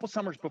a couple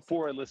summers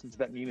before I listened to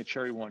that Nina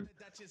Cherry one,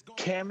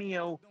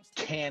 Cameo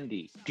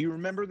Candy. Do you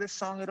remember this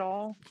song at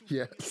all?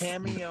 Yes.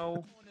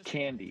 Cameo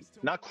Candy.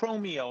 Not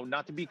Chromeo,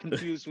 not to be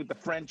confused with the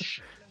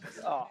French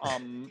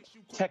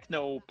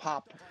techno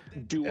pop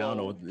duo. I don't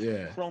know.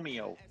 Yeah.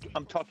 Chromeo.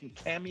 I'm talking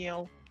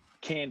Cameo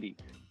Candy.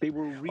 They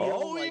were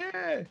real,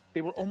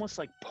 they were almost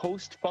like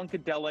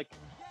post-funkadelic.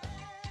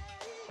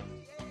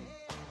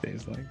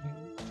 Things like,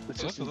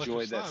 let's just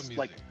enjoy this.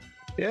 Like,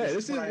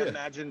 this is what good.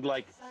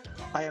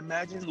 I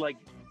imagined like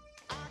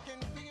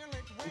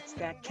it's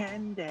that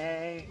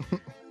candy.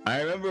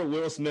 I remember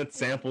Will Smith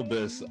sampled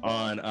this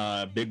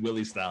on Big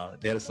Willie Style.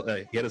 He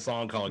had a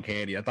song called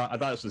Candy. I thought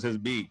this was his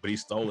beat, but he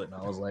stole it, and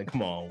I was like,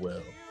 "Come on,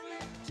 Will."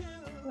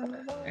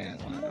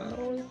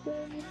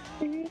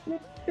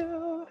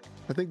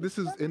 I think this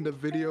is in the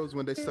videos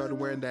when they started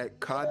wearing that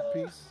cod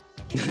piece.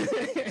 He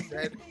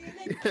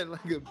had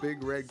like a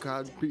big red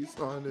cod piece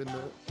on in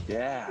the.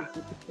 Yeah.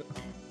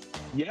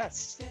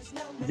 Yes.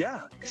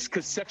 Yeah.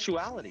 Because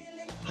sexuality.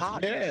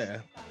 Hot.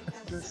 Yeah.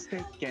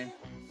 Mistaken.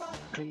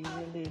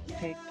 Clearly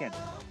taken.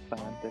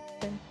 Find the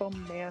simple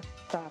mess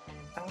up.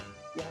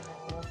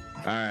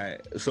 All right.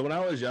 So when I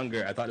was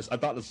younger, I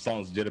thought this song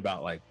was legit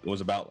about like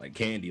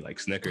candy, like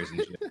Snickers and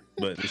shit.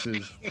 But this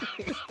is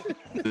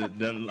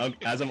then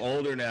as I'm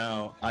older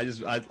now, I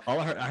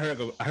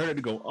heard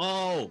it go,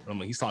 oh, I'm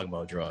like, he's talking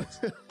about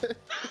drugs.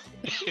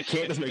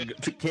 Candace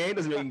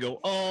making him go,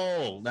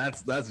 oh,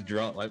 that's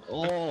drug, like,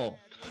 oh.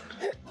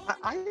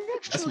 I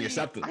actually, That's me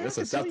accepting. That's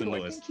accepting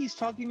noise.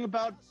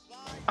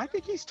 I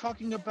think he's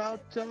talking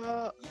about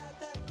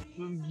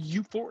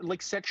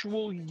like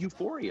sexual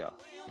euphoria.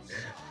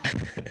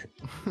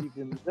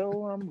 Even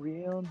though I'm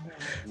real.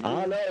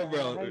 I know,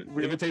 bro.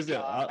 If it tastes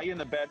in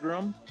the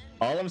bedroom.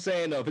 All I'm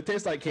saying though, if it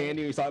tastes like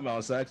candy, you're talking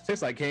about sex. It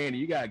tastes like candy.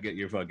 You gotta get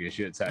your fucking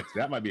shit texted.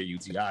 That might be a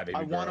UTI, baby.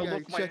 I want to Yeah,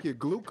 look check your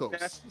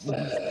glucose.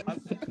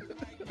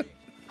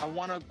 I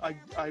want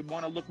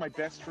to look my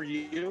best for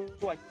you.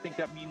 I think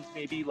that means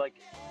maybe like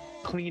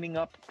cleaning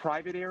up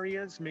private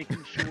areas,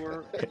 making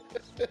sure.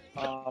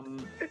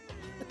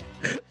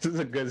 This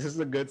is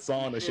a good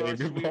song to shave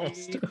your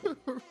balls to.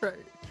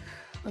 Right.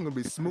 I'm gonna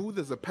be smooth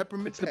as a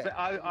peppermint.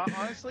 I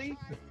honestly.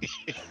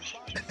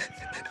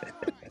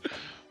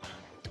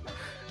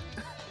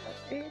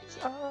 It's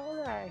all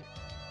right.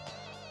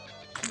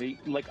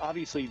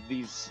 Obviously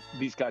these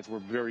guys were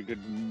very good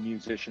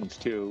musicians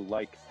too.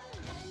 Like,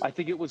 I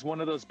think it was one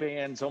of those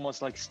bands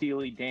almost like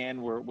Steely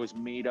Dan where it was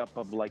made up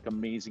of like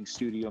amazing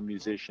studio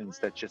musicians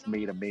that just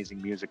made amazing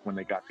music when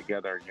they got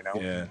together, you know?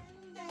 Yeah.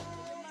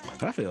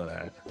 I feel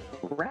that.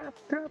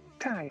 Wrapped up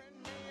tight.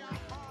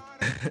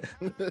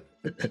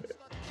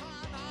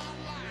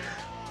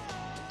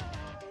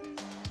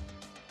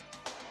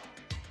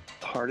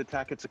 Heart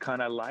Attack, it's a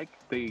kind I like.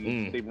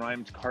 They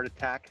rhymed heart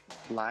attack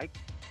like.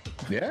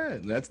 Yeah,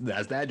 that's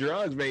that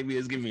drugs, baby.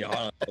 It's giving me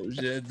oh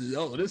shit.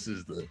 Oh, this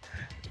is the,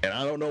 and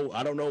I don't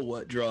know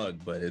what drug,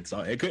 but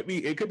it could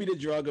be the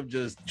drug of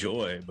just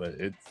joy, but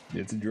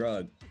it's a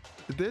drug.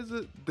 There's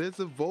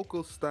a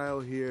vocal style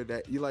here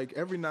that you like.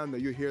 Every now and then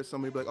you hear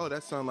somebody be like, oh,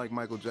 that sound like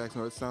Michael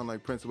Jackson, or it sound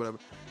like Prince, or whatever.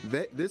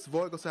 This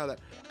vocal style, like,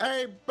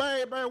 hey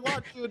baby,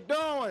 what you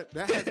doing?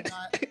 That has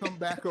not come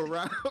back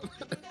around.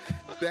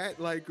 That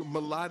like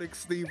melodic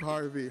Steve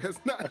Harvey has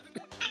not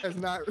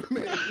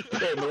made.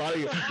 Hey,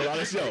 melodic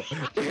show.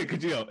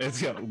 Could you know?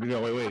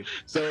 Wait.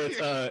 So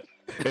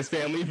it's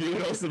Family Feud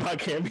hosted by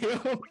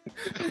Cameo.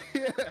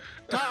 Yeah.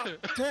 Top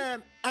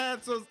 10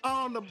 answers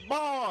on the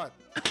board.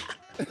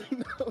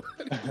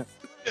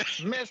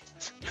 Miss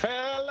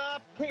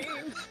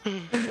Philippines.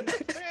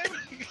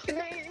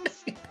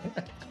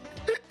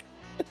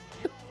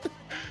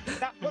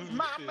 That was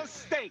my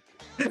mistake.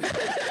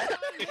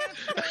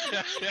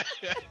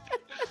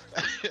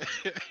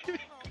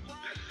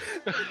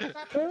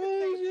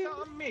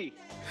 On me.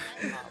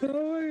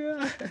 Oh my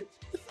god.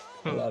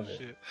 Love it.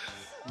 Shit.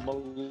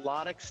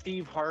 Melodic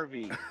Steve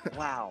Harvey.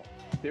 Wow.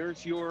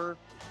 There's your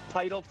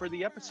title for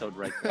the episode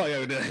right there. Oh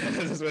yeah,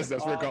 that's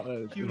what we're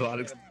calling it.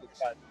 Melodic.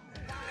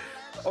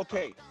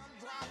 Okay.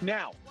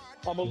 Now,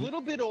 I'm a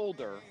little bit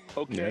older,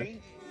 okay?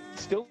 Yeah.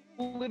 Still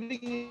living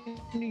in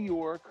New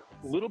York,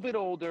 a little bit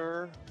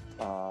older.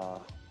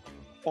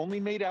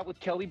 Only made out with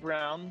Kelly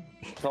Brown.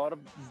 Thought of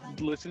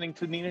listening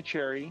to Nina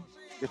Cherry.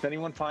 If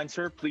anyone finds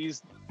her,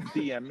 please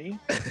DM me.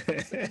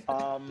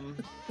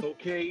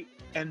 Okay.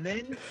 And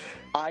then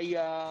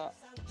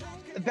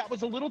that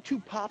was a little too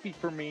poppy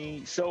for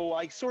me. So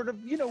I sort of,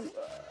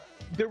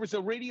 there was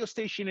a radio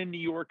station in New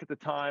York at the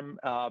time,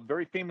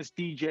 very famous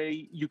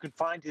DJ. You can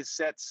find his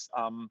sets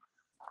on,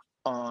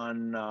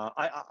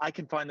 I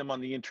can find them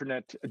on the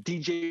internet.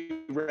 DJ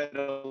Red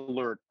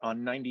Alert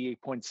on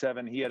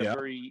 98.7. He had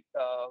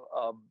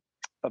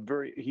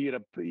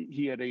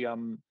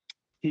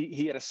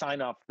he had a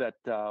sign off that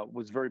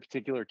was very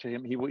particular to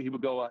him. He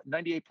would go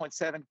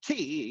 98.7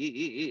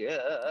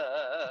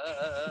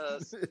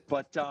 Kiss,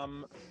 but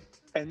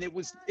and it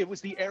was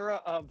the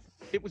era of,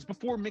 it was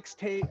before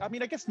mixtape. I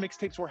mean, I guess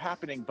mixtapes were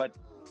happening, but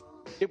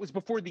it was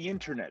before the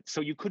internet,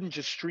 so you couldn't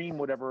just stream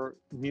whatever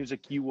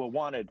music you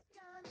wanted.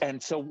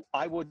 And so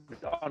I would,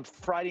 on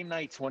Friday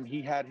nights when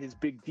he had his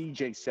big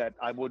DJ set,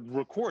 I would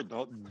record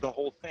the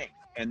whole thing,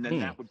 and then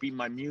that would be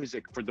my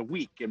music for the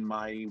week in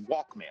my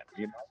Walkman,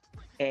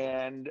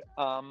 And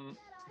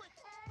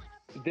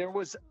there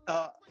was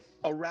a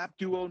rap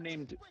duo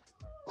named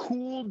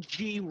Cool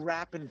G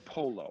Rap and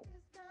Polo,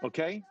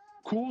 okay?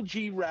 Cool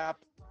G Rap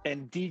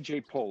and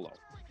DJ Polo,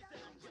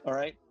 all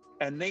right?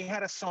 And they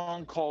had a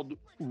song called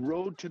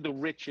Road to the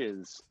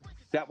Riches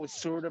that was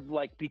sort of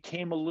like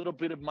became a little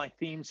bit of my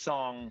theme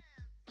song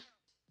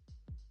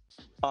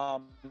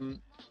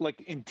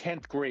like in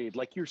 10th grade,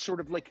 like you're sort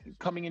of like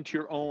coming into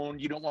your own.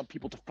 You don't want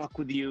people to fuck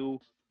with you,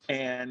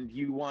 and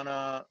you want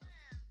to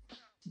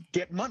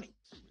get money.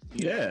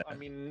 You know? Yeah. I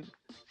mean,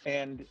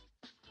 and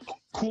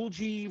Cool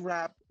G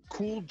Rap,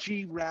 and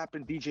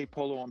DJ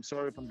Polo. I'm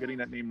sorry if I'm getting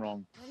that name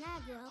wrong.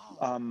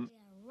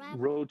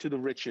 Road to the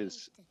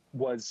Riches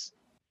was.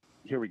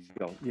 Here we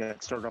go. Yeah,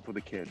 it started off with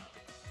a kid.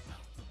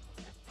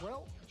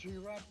 Well,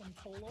 G-Rap and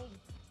Polo.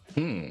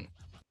 Hmm.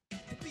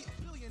 Be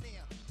a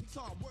billionaire. It's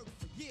hard work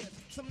for years.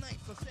 Some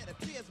nights I shed a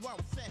tears while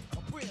I sat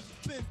a prayers.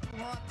 Been through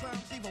hard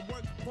times, even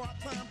worked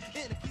part-time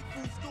in a key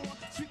food store,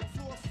 sweeping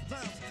floors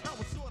sometimes. I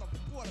was sort of a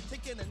reporter,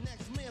 taking the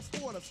next man's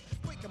orders,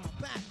 breaking my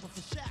back with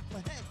a shack for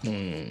head. My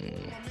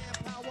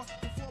manpower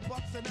for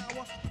 $4 an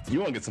hour. You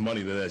want to get some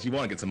money to this. You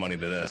want to get some money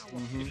to this.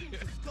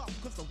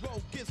 Cause the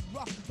road gets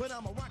rough, but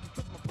I'm a rocket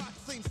cause my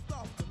pockets ain't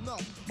stuffed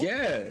enough.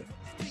 Yeah.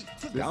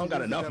 I don't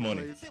got music enough that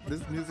money.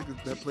 This music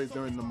that plays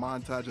during the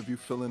montage of you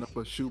filling up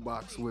a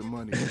shoebox with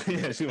money.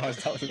 Yeah, she was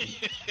talking.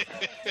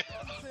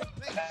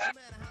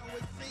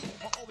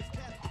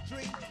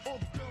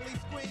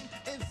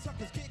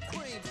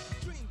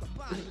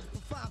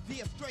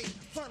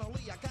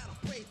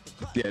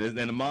 Yeah, and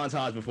the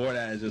montage before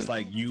that is just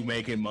like you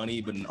making money,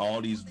 but in all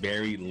these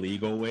very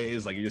legal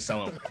ways. Like you're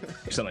selling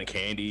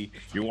candy,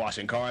 you're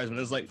washing cars, but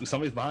it's like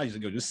somebody's behind you.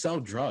 Just go, just sell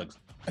drugs.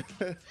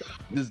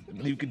 Just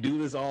you could do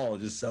this all.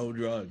 Just sell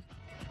drugs.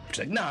 She's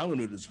like, nah, I'm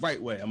gonna do this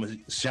right way. I'm gonna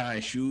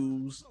shine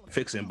shoes,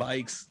 fixing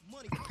bikes.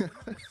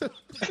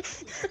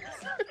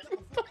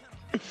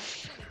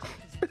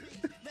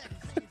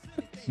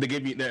 They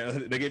give me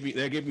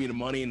the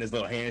money in this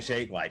little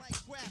handshake, like.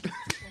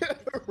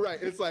 Right,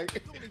 it's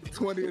like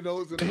 20 of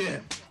those.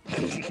 Yeah.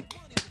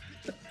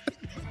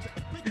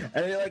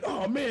 And they're like,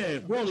 "Oh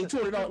man, we're only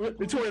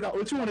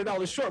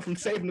 $200 short from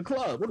saving the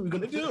club. What are we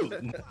gonna do?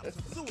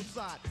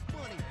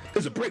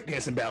 There's a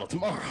breakdancing battle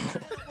tomorrow."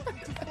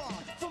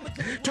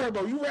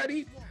 Turbo, you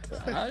ready?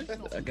 I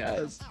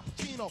guess.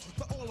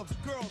 For all of the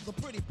girls, a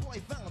pretty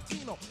boy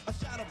Valentino. I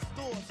shot up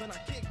stores and I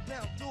kicked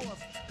down doors.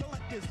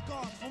 Collected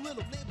scars from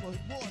little neighborhood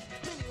wars.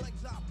 Many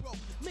legs I broke,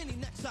 many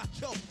necks I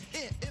choked.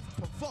 And if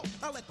provoked,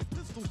 I let the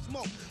pistol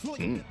smoke. Lawyer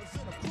members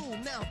in a crew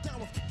now down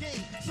with the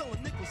game.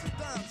 Selling nickels and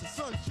dimes and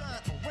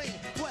sunshine or rain.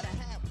 What I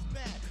had was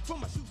bad, from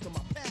my shoes to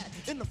my pad.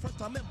 In the first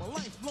time in my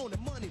life,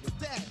 loaning money to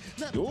dad.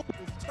 Now Ooh,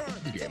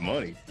 you get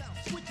money.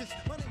 Switches.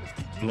 My name is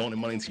Gucci. Loaning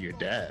money to your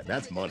dad.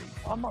 That's money.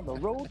 I'm on the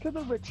road to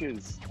the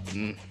riches.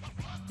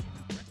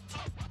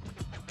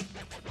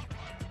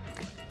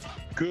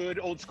 Good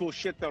old school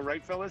shit though,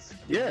 right, fellas?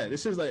 Yeah,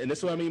 this is like, and this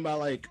is what I mean by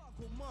like,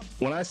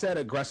 when I said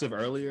aggressive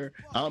earlier,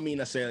 I don't mean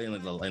necessarily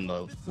in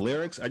the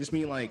lyrics. I just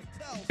mean like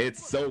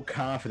it's so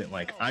confident.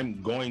 Like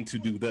I'm going to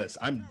do this.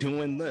 I'm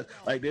doing this.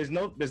 Like there's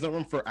no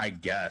room for I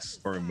guess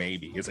or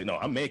maybe. It's like no,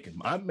 I'm making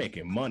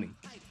money.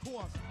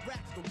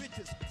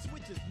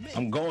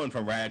 I'm going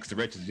from rags to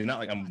riches. You're not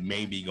like I'm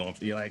maybe going.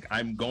 You're like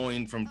I'm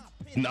going from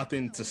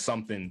nothing to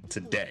something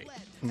today,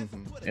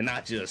 and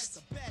not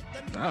just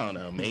I don't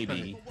know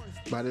maybe.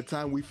 By the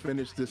time we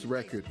finish this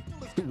record,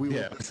 we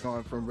will be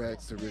gone from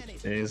rags to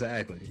riches.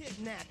 Exactly.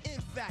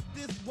 In fact,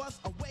 this was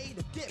a way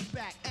to get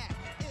back at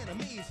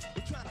enemies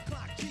who try to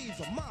clock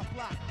G's on my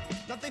block.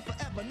 Now they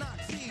forever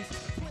Nazis.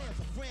 Plans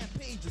of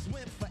rampages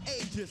went for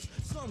ages.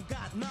 Some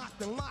got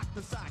knocked and locked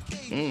inside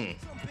cages.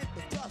 Some bit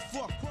the dust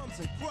for crumbs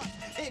and crust.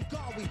 In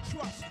God we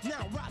trust.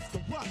 Now rots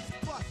the rust.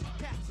 Bust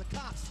cats and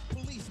cops.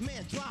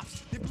 Policeman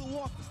drops. They blew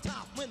off his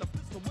top when the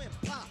pistol went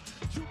pop.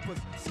 Troopers.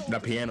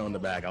 That piano in the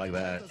back, I like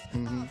that.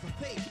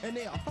 And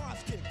their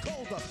hearts get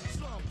colder.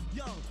 Some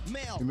young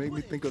male. It made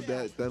me think of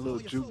that little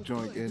juke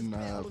joint in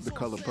The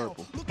Color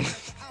Purple. He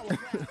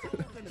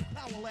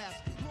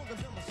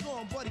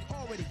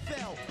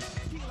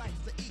likes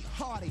to eat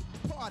hearty,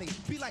 party,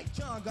 be like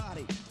John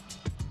Gotti.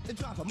 And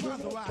drive a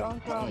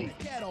Maserati.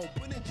 Ghetto,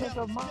 when it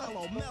jello,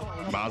 mellow.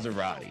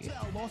 Maserati.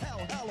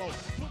 Hello.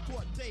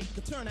 Court date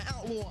could turn an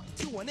outlaw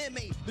to an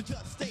inmate. The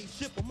judge stays,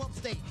 ship him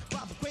upstate.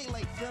 Rob the Great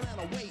Lakes, and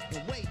then wait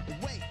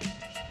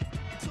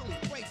until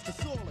he breaks.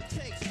 That's all it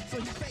takes. So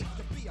he fakes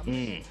to be a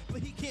man,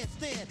 but he can't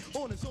stand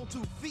on his own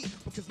 2 feet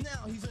because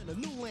now he's in a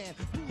new land.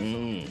 Rules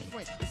are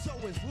different, and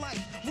so is life.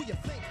 Will you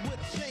think with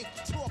a shank,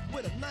 talk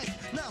with a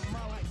knife? Not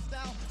my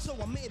lifestyle, so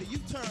I made a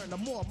U-turn. The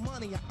more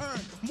money I earn,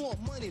 more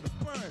money to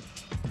burn.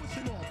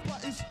 Pushing on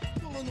buttons,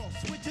 pulling on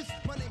switches.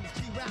 My name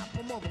is G-Rap.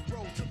 I'm on the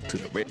road to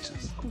the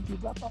riches.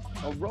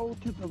 A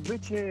road to the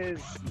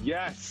riches.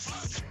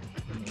 Yes.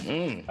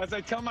 As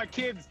I tell my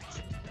kids,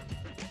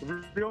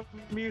 real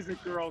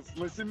music, girls,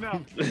 listen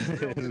up.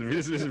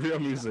 This is real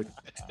music.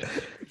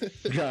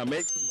 Trying to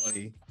make some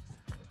money.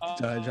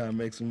 Trying to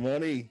make some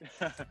money.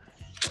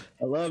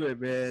 I love it,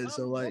 man.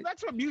 So like, well,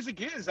 that's what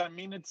music is. That's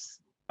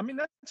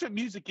what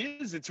music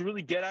is. It's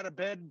really get out of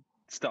bed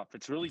stuff.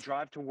 It's really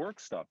drive to work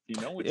stuff.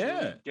 You know, it's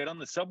really get on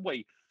the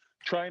subway,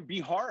 try and be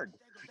hard.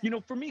 You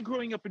know, for me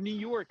growing up in New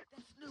York,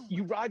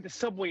 you ride the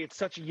subway at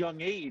such a young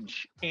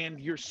age and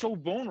you're so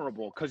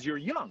vulnerable because you're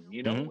young,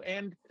 you know,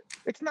 and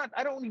it's not,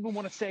 I don't even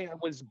want to say I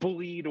was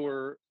bullied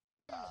or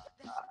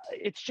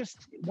it's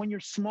just when you're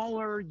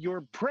smaller,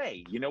 you're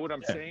prey. You know what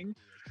I'm saying?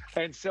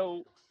 And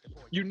so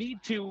you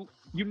need to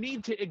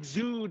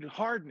exude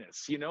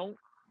hardness,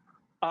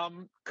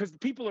 because the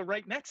people are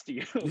right next to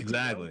you.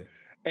 Exactly.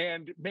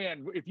 And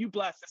man, if you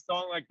blast a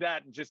song like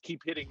that and just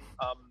keep hitting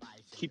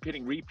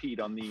repeat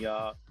on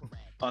the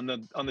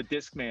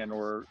Discman,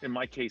 or in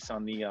my case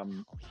on the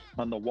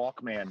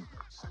Walkman,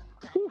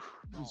 whew,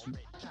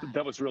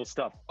 that was real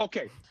stuff.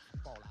 Okay,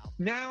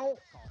 now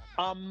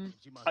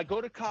I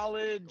go to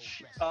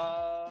college.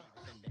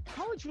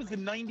 College was the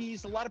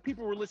 90s. A lot of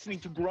people were listening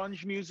to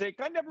grunge music.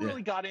 I never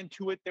really got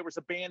into it. There was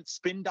a band,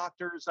 Spin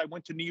Doctors. I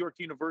went to New York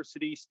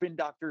University. Spin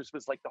Doctors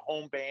was like the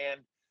home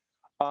band.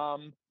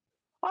 I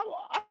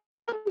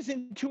was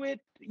into it.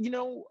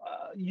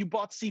 You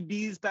bought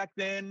CDs back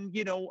then.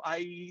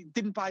 I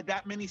didn't buy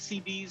that many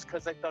CDs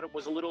because I thought it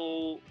was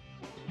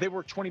they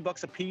were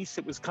 $20 a piece.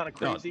 It was kind of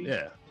crazy. Oh,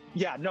 yeah.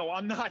 Yeah, no,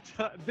 I'm not.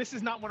 This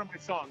is not one of my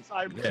songs.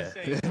 I'm just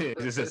saying.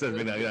 This is a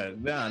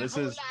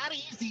lot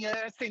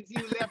easier since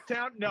you left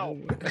town.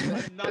 No,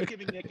 I'm not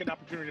giving Nick an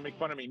opportunity to make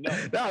fun of me. No,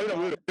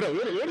 we're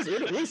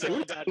just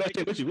saying that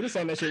shit with you.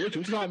 What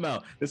you talking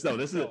about? This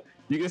is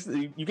you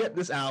get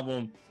this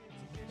album.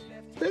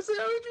 This is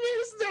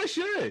that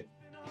shit.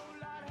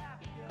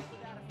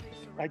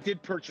 I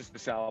did purchase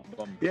this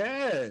album.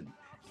 Yeah,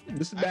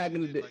 this is back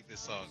in the day. Like this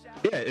song.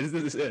 Yeah,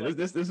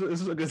 this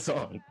is a good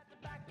song.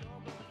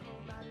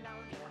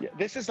 Yeah,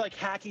 this is like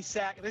hacky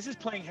sack. This is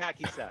playing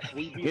hacky sack.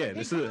 Yeah,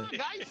 this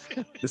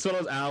is one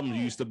of those albums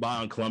you used to buy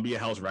on Columbia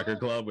House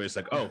Record Club, where it's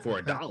like, oh,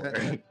 for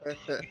 $1.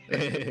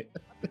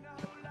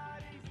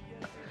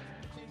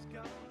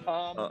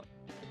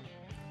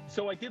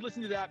 So I did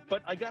listen to that,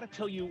 but I got to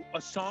tell you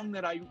a song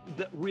that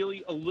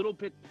really a little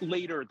bit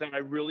later that I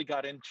really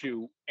got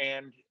into,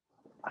 and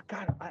I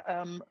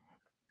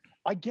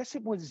guess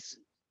it was.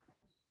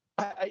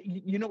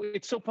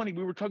 It's so funny.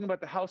 We were talking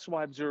about the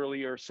Housewives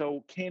earlier.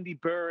 So Candy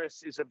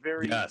Burris is a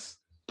very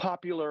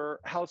popular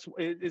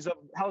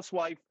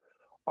housewife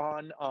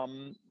on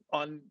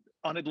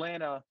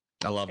Atlanta.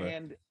 I love her.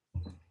 And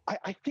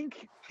I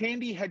think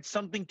Candy had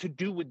something to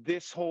do with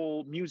this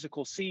whole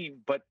musical scene.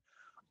 But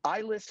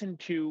I listened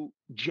to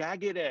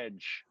Jagged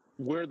Edge,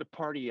 Where the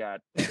Party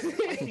At, I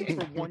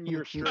think for 1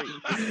 year straight.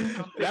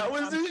 That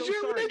was the shit.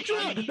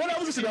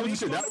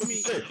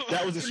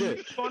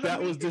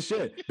 That was the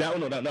shit.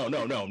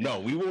 No.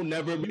 We will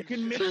never make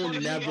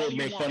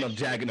fun of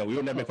Jagged. No, we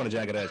will never make fun of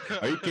Jagged Edge.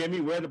 Are you kidding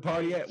me? Where the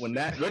Party At? Where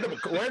the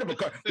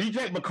Bacardi? We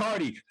drank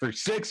Bacardi for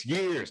 6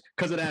 years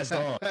because of that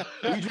song.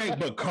 We drank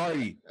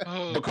Bacardi,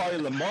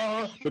 Bacardi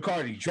Lamar,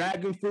 Bacardi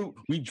Dragon Fruit.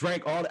 We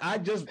drank all.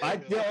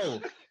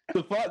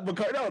 The fuck,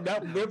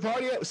 Bacardi, their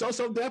party, so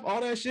deaf, all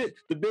that shit.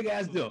 The big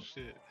ass deal.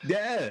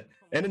 Yeah,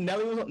 and then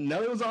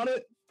Nelly was on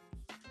it.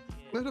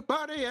 Where the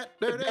party at?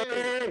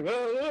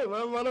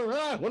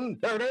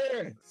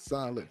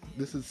 Solid.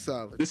 This is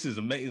solid. This is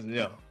amazing,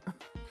 yo.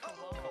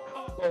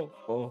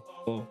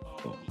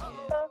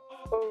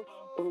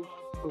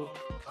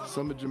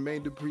 Some of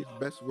Jermaine Dupri's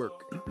best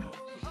work.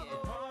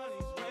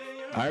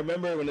 I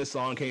remember when this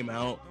song came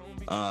out.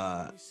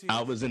 I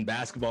was in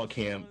basketball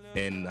camp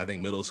in, I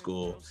think, middle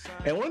school,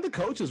 and one of the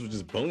coaches was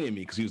just bullying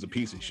me because he was a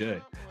piece of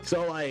shit.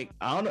 So like,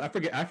 I don't know,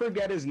 I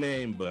forget his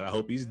name, but I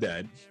hope he's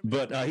dead.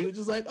 But he was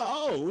just like,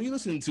 "Oh, what are you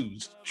listening to?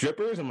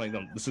 Strippers?" I'm like,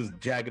 "No, this is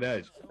Jagged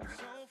Edge."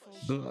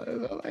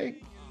 So,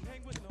 like,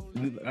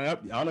 I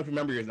don't know if you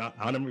remember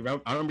I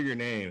remember your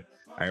name.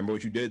 I remember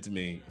what you did to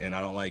me, and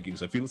I don't like you.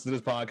 So if you listen to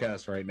this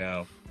podcast right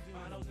now,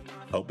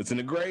 hope it's in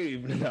the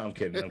grave. No, I'm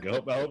kidding. I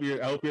hope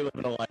you're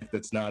living a life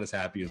that's not as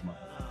happy as mine.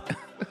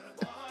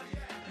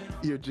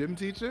 Your gym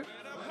teacher?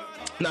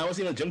 No, I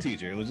wasn't even a gym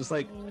teacher. It was just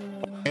like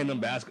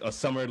a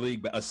summer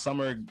league, a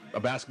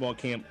basketball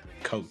camp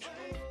coach.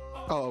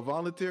 Oh, a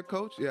volunteer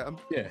coach? Yeah, I'm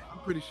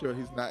pretty sure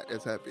he's not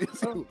as happy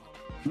as you.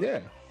 Yeah.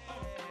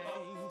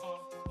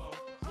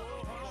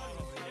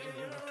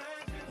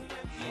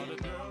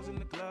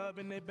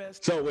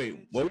 So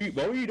wait, what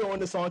were you doing when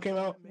this song came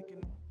out?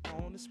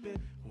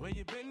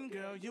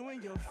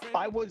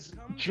 I was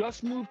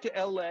just moved to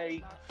LA.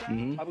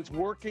 Mm-hmm. I was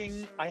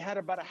working. I had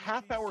about a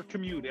half-hour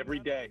commute every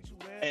day,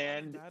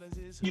 and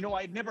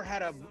I'd never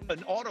had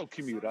an auto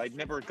commute. I'd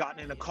never gotten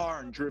in a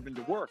car and driven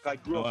to work. I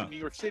grew up in New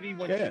York City.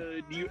 Went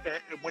to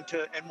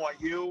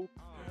NYU.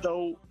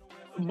 So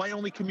my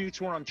only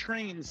commutes were on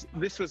trains.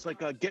 This was like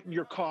get in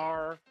your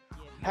car,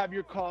 have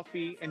your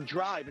coffee, and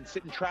drive and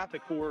sit in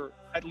traffic for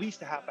at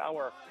least a half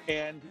hour.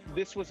 And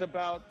this was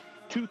about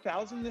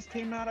 2000 this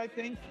came out, I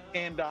think,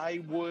 and I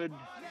would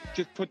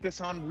just put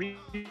this on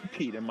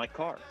repeat in my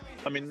car.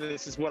 I mean,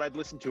 this is what I'd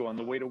listen to on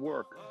the way to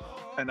work,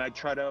 and I'd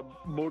try to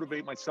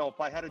motivate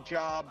myself. I had a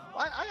job.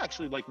 I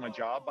actually liked my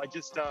job. I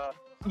just, I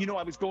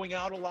was going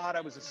out a lot.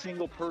 I was a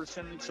single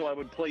person, so I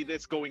would play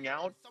this going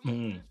out.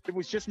 It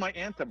was just my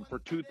anthem for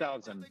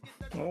 2000.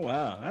 Oh,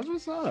 wow. That's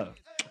what's up.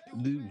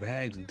 Do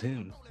Rags and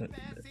Tims.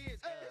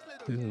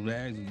 Did you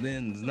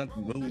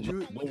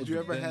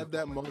ever have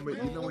that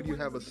moment? When you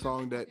have a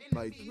song that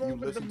like you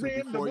listen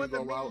to before you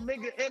go out, and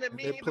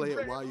they play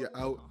it while you're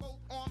out,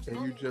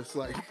 and you just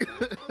like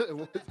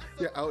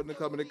you're out in the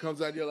club and it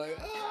comes out, you're like,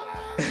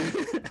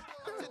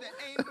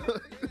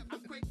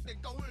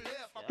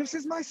 This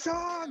is my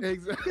song.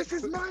 Exactly. This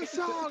is my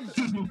song. This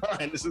is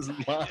mine. This is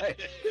mine.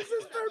 This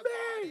is for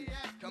me.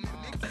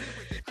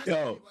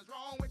 Yo,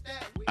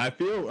 I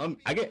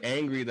get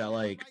angry that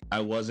like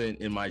I wasn't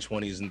in my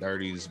 20s and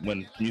 30s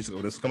when music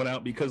was coming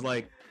out, because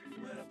like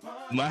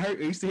when I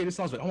used to hear this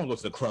song, I was like, I want to go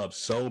to the club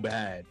so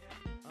bad.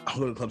 I want to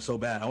go to the club so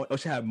bad. I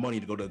wish I had money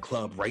to go to the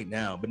club right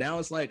now. But now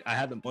it's like I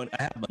have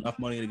enough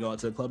money to go out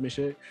to the club and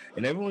shit,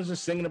 and everyone's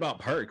just singing about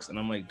perks, and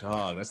I'm like,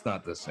 dog, that's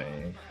not the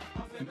same.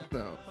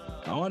 No.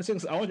 I want to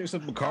drink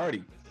some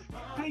Bacardi.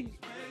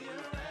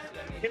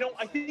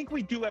 I think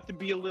we do have to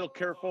be a little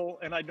careful,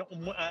 and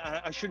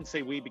I shouldn't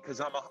say we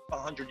because I'm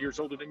 100 years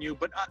older than you,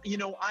 but I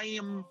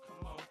am.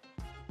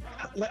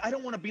 I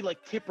don't want to be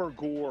like Tipper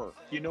Gore.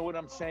 You know what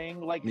I'm saying?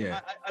 Like,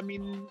 yeah. I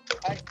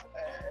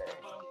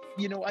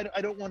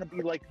don't want to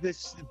be like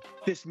this.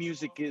 This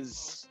music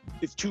is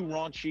too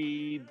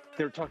raunchy.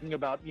 They're talking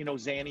about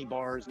Xanny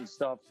bars and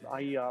stuff.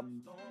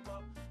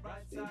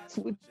 It's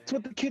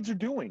what the kids are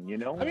doing.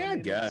 I mean, I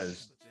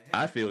guess.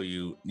 I feel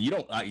you. You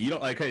don't like.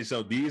 Okay,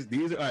 so these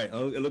are all right.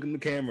 Look in the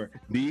camera.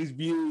 These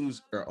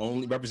views are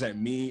only represent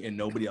me and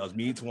nobody else.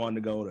 Me, Twan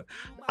Dakota.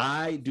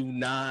 I do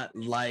not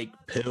like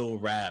pill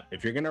rap.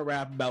 If you're gonna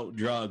rap about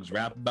drugs,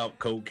 rap about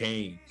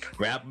cocaine,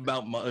 rap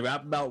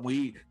about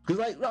weed. Cause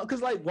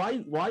why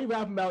you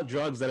rapping about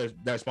drugs that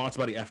are sponsored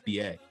by the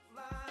FDA?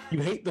 You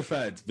hate the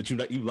feds, but you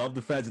love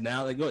the feds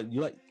now.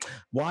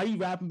 Why are you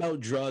rapping about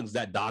drugs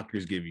that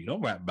doctors give you?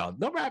 Don't rap about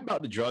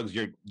the drugs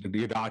your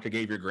doctor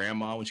gave your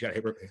grandma when she got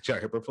her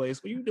hip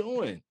replaced. What are you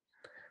doing?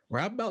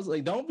 Rap about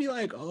don't be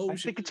like, oh. I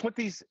think it's what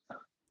these.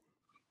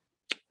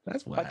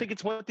 That's why. I think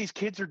it's what these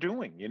kids are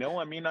doing.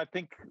 I mean, I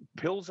think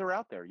pills are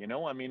out there.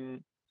 I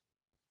mean.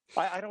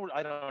 I don't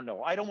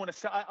know. I don't want to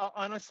say.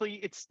 Honestly,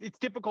 it's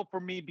difficult for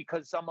me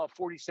because I'm a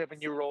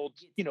 47-year-old,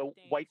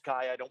 white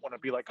guy. I don't want to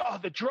be like, oh,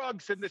 the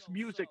drugs and this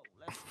music.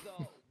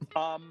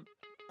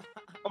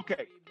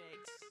 Okay.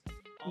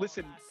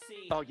 Listen.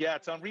 Oh yeah,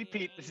 it's on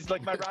repeat. This is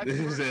like my ride.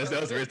 It's the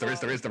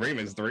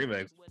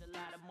remix.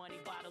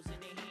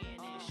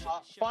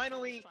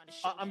 Finally,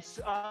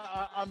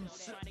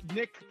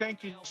 Nick.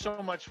 Thank you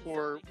so much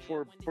for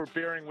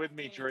bearing with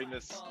me during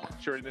this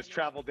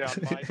travel down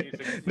my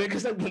music. Nick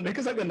is like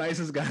the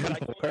nicest guy in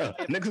the world.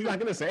 Nick's not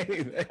gonna say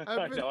anything.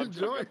 I've been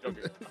enjoying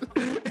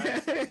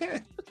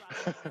it.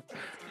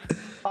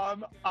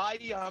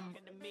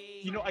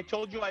 I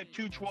told you I have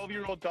two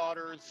 12-year-old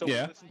daughters, so we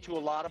listen to a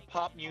lot of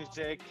pop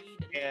music,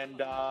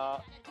 and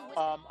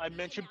I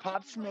mentioned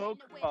Pop Smoke,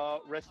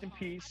 rest in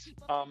peace.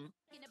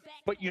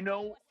 But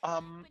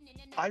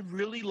I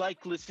really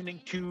like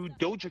listening to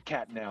Doja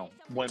Cat now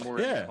when we're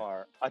in the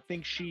car. I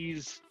think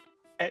she's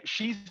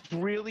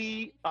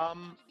really.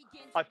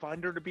 I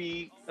find her to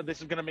be.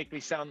 This is going to make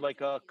me sound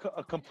like a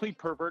complete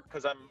pervert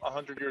because I'm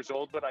 100 years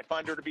old, but I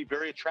find her to be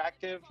very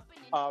attractive.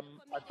 I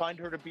find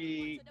her to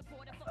be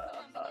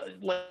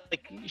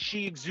like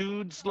she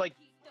exudes like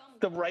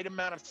the right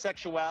amount of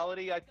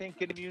sexuality, I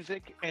think, in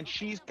music, and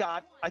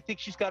I think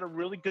she's got a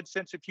really good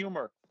sense of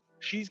humor.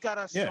 She's got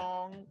a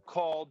song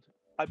called,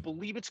 I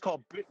believe it's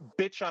called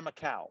 "Bitch I'm a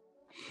Cow."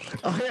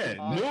 Oh yeah,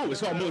 Moo.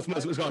 It's called Moo. It's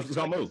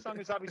called Moo. The song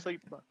is obviously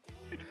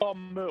it's called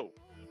Moo.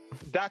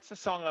 That's the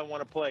song I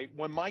want to play.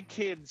 When my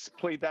kids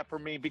played that for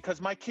me,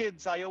 because my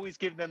kids, I always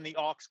give them the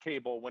aux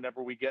cable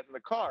whenever we get in the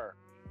car.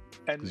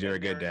 And you're a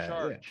good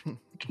dad. Yeah.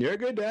 You're a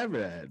good dad for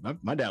that.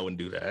 My dad wouldn't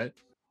do that.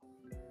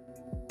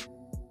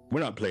 We're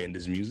not playing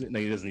this music. No,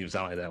 he doesn't even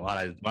sound like that.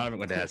 Why would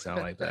my dad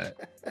sound like that?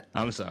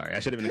 I'm sorry. I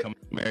should have been coming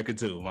to America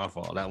too. My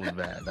fault. That was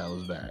bad.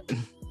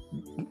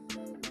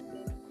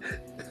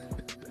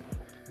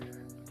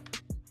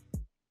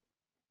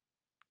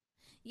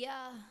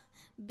 Yeah,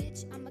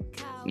 bitch, I'm a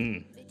cow.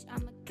 Bitch,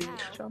 I'm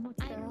a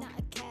cow. I'm not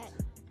a cat.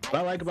 What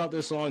I like about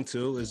this song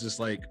too is just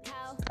like,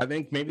 I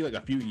think maybe like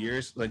a few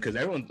years, like, because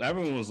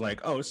everyone was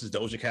like, oh, this is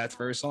Doja Cat's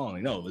first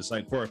song. No, it's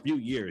like for a few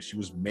years she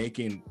was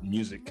making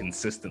music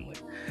consistently,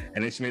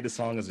 and then she made the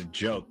song as a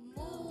joke,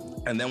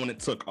 and then when it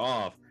took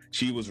off,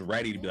 she was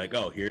ready to be like,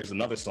 oh, here's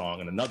another song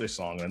and another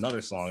song and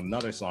another song and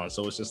another song.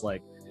 So it's just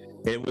like,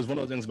 it was one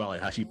of those things about like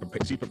how she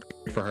prepared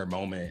for her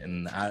moment,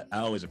 and I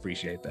always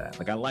appreciate that.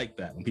 Like I like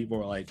that when people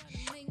are like,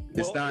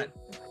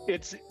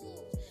 it's.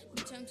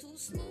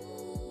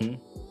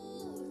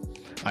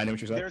 I know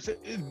what you're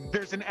saying.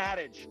 There's an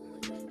adage.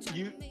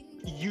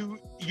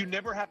 You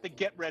never have to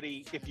get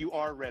ready if you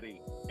are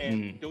ready,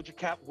 and Doja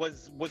Cat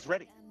was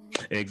ready.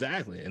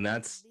 Exactly, and I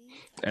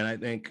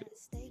think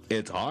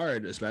it's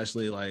hard,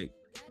 especially like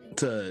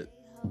to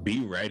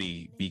be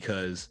ready,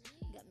 because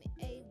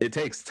it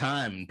takes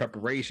time and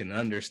preparation and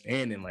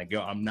understanding like,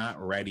 yo, I'm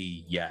not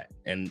ready yet,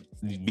 and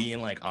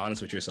being like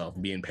honest with yourself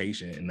and being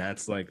patient. And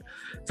that's like,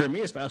 for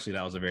me especially,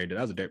 that's a very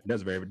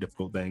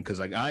difficult thing,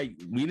 because like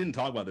we didn't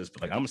talk about this,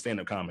 but like I'm a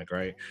stand-up comic,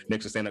 right?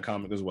 Nick's a stand-up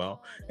comic as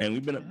well, and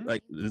we've been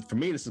like, for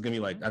me this is gonna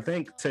be like, I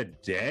think in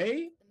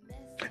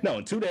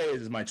 2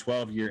 days is my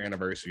 12-year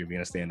anniversary of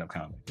being a stand-up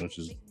comic, which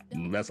is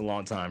That's a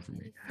long time for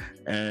me.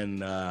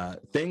 And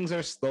things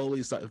are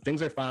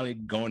finally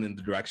going in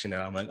the direction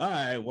that I'm like, all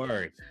right,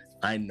 word.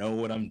 I know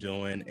what I'm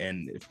doing,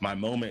 and if my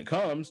moment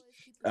comes,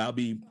 I'll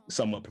be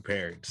somewhat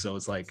prepared. So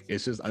it's like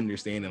it's just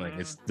understanding, like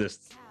it's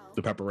just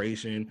the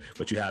preparation,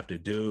 what you have to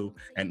do,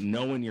 and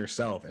knowing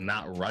yourself, and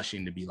not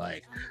rushing to be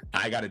like,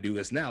 I got to do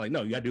this now. Like,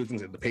 no, you got to do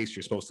things at the pace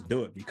you're supposed to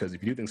do it, because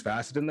if you do things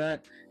faster than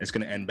that, it's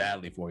going to end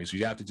badly for you. So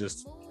you have to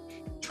just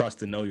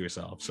trust and know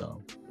yourself.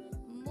 So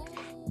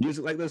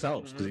music like this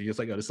helps, because you're just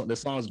like, oh,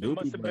 this song's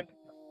goofy. But...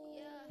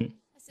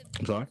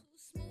 I'm sorry.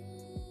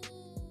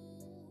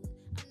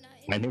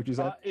 I know what you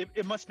said.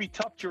 It must be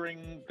tough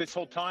during this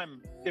whole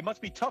time. It must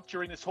be tough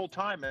during this whole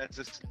time as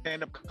a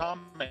stand-up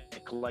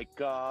comic. Like,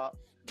 I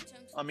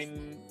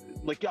mean,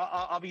 like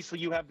obviously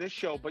you have this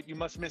show, but you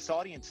must miss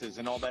audiences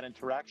and all that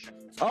interaction.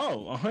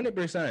 Oh,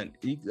 100%.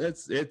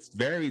 It's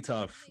very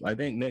tough. I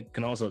think Nick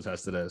can also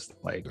attest to this.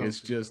 Like,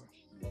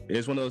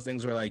 it's one of those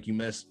things where like you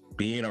miss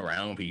being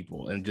around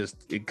people, and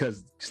just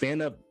because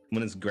stand-up,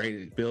 when it's great,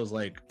 it feels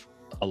like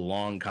a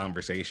long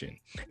conversation,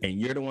 and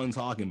you're the one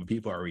talking, but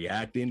people are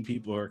reacting.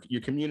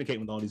 You're communicating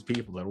with all these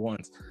people at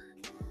once,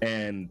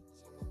 and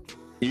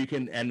you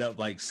can end up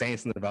like saying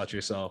something about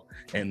yourself.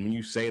 And when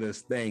you say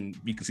this thing,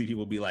 you can see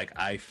people be like,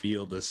 I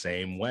feel the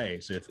same way.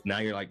 So if now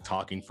you're like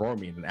talking for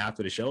me, and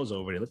after the show's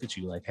over, they look at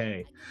you like,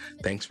 hey,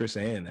 thanks for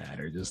saying that,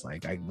 or just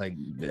like I've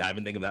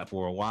been thinking that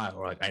for a while,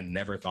 or like I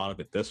never thought of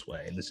it this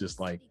way. And it's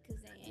just like,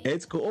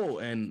 it's cool.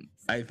 And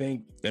I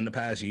think in the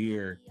past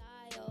year,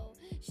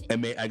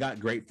 I got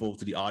grateful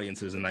to the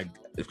audiences, and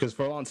because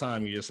for a long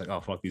time you're just like, oh,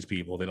 fuck these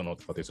people, they don't know what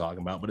the fuck they're talking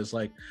about. But it's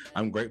like,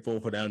 I'm grateful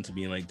for them to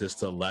be like, just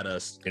to let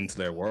us into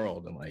their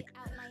world. And like,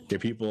 there are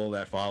people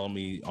that follow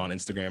me on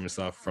Instagram and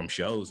stuff from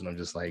shows, and I'm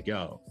just like,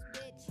 yo,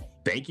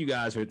 thank you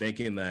guys for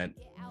thinking that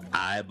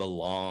I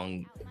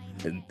belong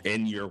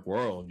in your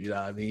world. You know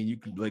what I mean? You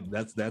could like,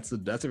 that's a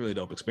really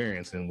dope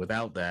experience. And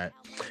without that,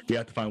 you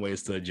have to find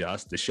ways to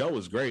adjust. The show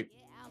was great,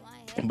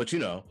 but you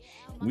know,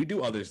 we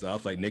do other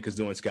stuff. Like Nick is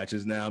doing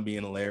sketches now,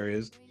 being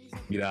hilarious.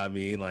 You know what I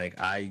mean? Like,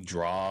 I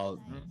draw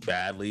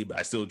badly, but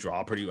I still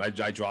draw I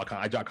draw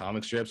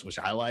comic strips, which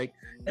I like.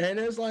 And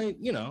it's like,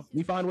 you know,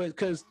 we find ways,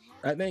 because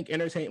I think when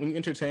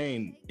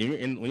you're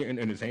in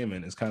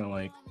entertainment, it's kind of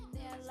like,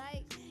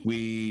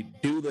 we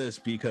do this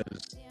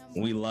because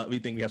we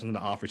think we have something to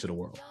offer to the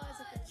world.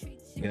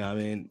 You know what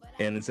I mean?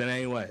 And it's in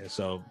any way.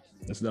 So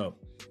it's dope.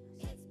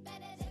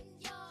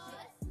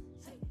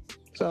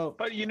 So,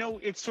 but you know,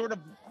 it's sort of,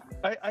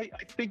 I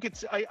think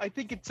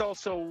it's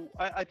also,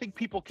 I think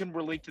people can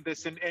relate to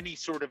this in any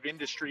sort of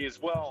industry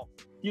as well.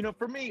 You know,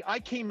 for me, I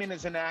came in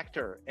as an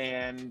actor,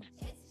 and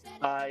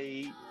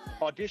I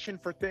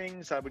auditioned for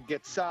things. I would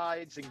get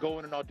sides and go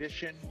in an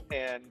audition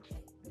and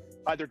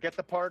either get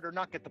the part or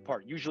not get the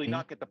part, usually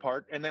not get the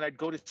part. And then I'd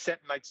go to set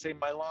and I'd say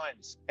my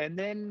lines. And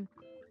then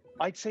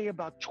I'd say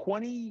about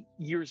 20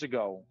 years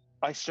ago,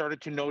 I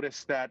started to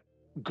notice that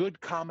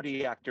good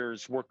comedy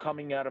actors were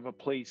coming out of a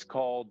place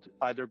called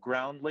either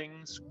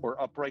Groundlings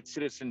or Upright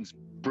Citizens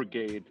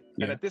Brigade.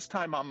 Yeah. And at this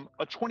time, I'm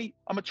a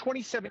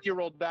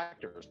 27-year-old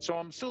actor. So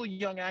I'm still a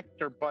young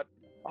actor, but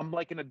I'm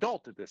like an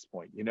adult at this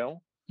point, you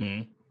know?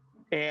 Mm-hmm.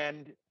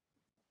 And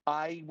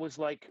I was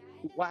like,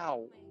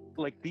 wow,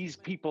 like these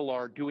people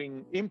are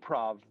doing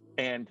improv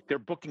and they're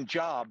booking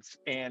jobs,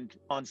 and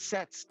on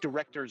sets,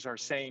 directors are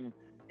saying,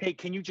 hey,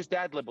 can you just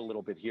ad-lib a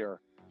little bit here?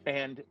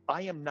 And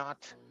I am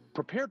not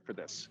prepared for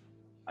this.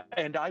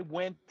 And I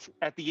went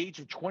at the age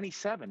of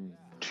 27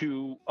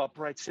 to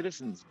Upright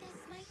Citizens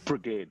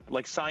Brigade,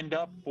 like signed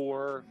up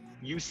for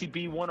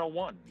UCB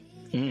 101.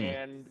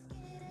 And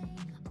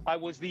I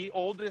was the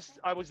oldest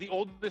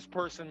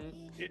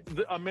person.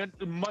 I mean,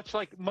 much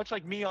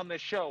like me on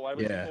this show, I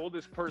was the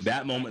oldest person.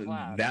 That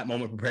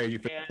moment prepared you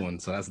for this one,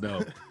 so that's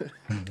dope.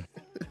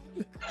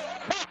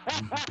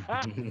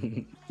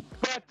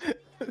 But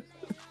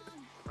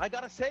I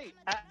gotta say,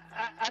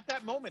 at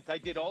that moment, I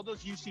did all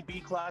those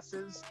UCB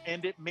classes,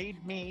 and it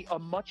made me a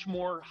much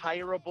more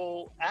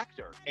hireable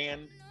actor.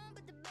 And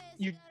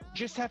you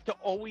just have to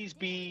always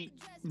be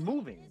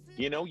moving.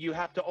 You know, you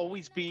have to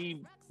always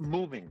be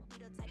moving.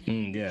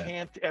 You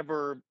can't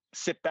ever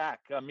sit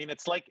back. I mean,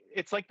 it's like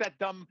that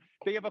dumb.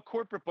 They have a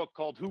corporate book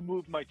called "Who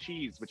Moved My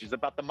Cheese," which is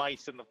about the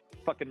mice in the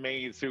fucking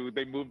maze who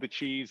they move the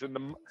cheese, and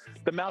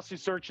the mouse who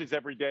searches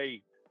every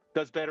day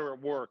does better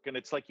at work. And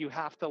it's like you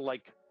have to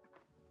like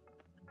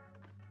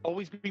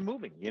always be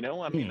moving, you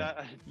know? I mean,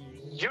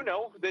 you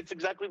know, that's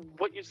exactly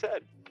what you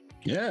said.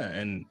 Yeah,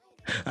 and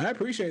I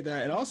appreciate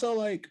that. And also,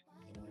 like,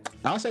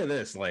 I'll say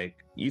this,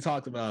 like, you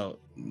talked about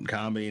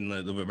comedy and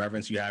the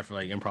reverence you have for,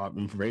 like,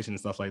 improvisation and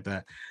stuff like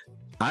that.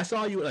 I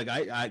saw you, like,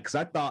 because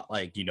I thought,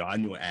 like, you know, I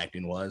knew what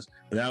acting was,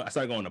 but then I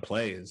started going to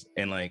plays,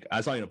 and, like, I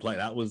saw you in a play.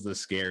 That was the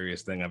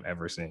scariest thing I've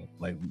ever seen.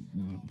 Like,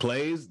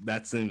 plays,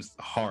 that seems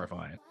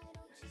horrifying,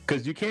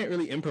 because you can't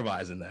really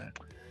improvise in that.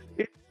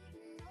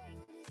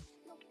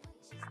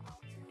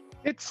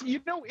 It's, you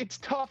know, it's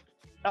tough,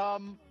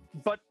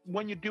 but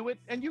when you do it,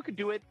 and you can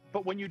do it,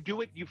 but when you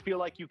do it, you feel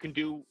like you can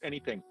do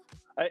anything.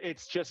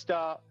 It's just,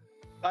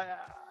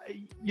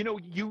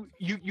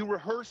 you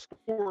rehearse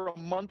for a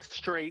month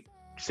straight,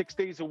 6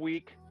 days a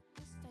week.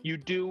 You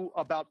do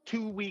about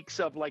 2 weeks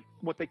of like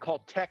what they call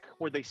tech,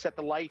 where they set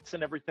the lights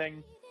and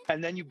everything,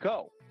 and then you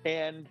go.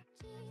 And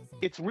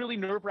it's really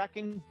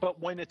nerve-wracking, but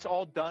when it's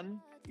all done,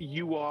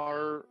 you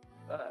are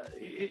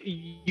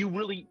you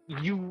really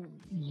you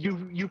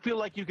feel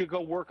like you could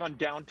go work on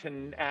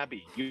Downton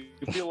Abbey. You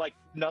feel like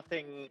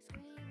nothing.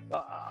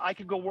 I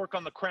could go work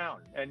on The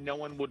Crown, and no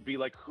one would be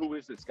like, "Who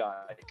is this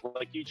guy?"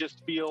 Like you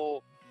just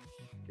feel.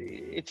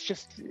 It's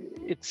just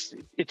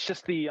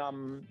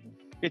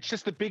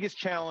the biggest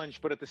challenge,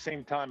 but at the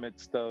same time,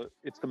 it's the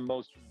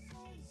most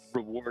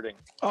rewarding.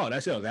 Oh,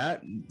 that's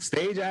that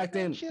stage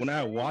acting. When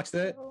I watched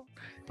it,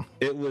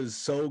 it was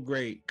so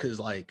great because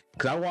I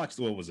watched,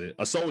 what was it,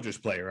 A Soldier's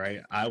Play,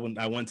 right? I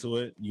went to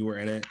it. You were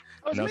in it.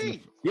 That was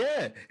me.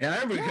 Yeah, and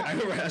I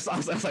remember I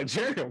was like,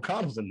 Jerry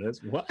O'Connell's in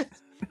this. What?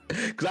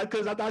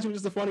 Because I thought you were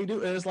just a funny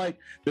dude, and it's like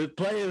the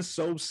play is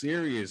so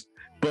serious.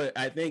 But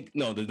I think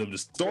the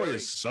story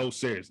is so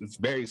serious. It's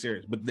very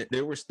serious. But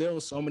there were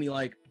still so many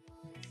like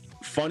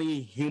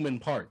funny human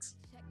parts.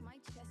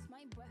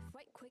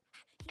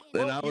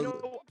 Well,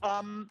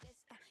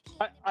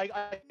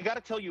 I got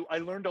to tell you, I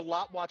learned a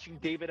lot watching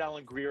David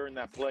Alan Grier in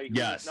that play. He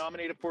was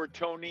nominated for a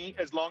Tony,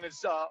 as long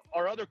as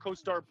our other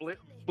co-star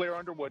Blair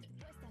Underwood.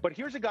 But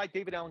here's a guy,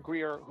 David Alan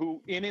Grier,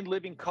 who in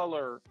Living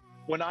Color,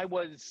 when I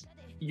was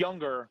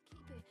younger,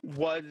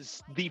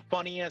 was the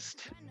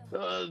funniest.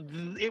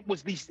 It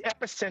was the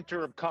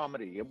epicenter of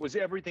comedy. It was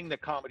everything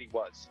that comedy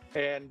was.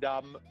 And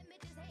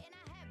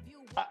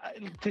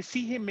to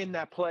see him in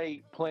that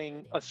play,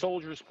 playing A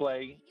Soldier's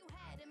Play,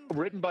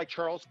 written by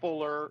Charles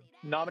Fuller,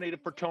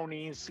 nominated for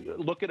Tonys,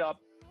 look it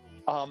up.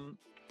 To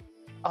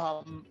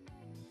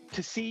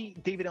see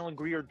David Alan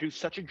Grier do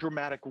such a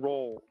dramatic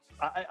role,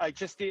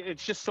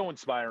 it's just so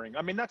inspiring.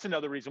 I mean, that's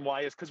another reason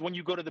why, is because when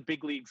you go to the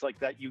big leagues like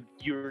that,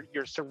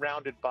 you're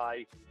surrounded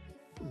by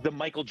the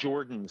Michael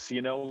Jordans.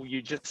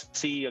 You just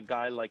see a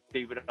guy like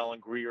David Alan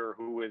Grier,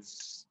 who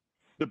is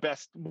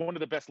one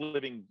of the best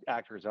living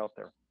actors out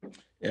there.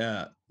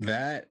 Yeah,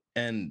 that,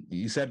 and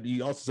you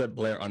also said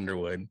Blair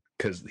Underwood,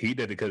 because he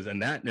did it, because in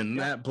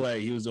that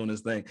play he was doing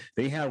his thing.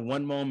 They had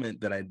one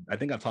moment that I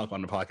think I've talked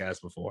on the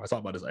podcast before. I talk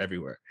about this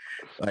everywhere.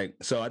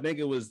 So I think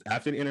it was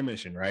after the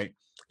intermission, right?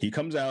 He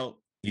comes out,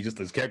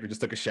 his character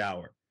just took a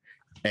shower,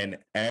 and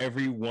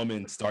every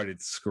woman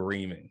started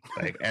screaming.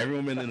 Like every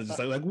woman is just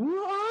like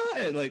what?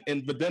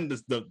 And but then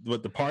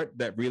the part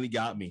that really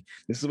got me,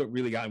 this is what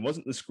really got me,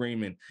 wasn't the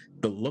screaming,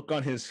 the look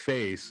on his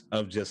face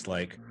of just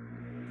like,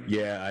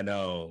 yeah, I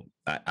know,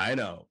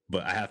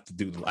 but I have to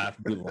do the line.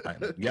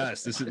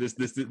 Yes, this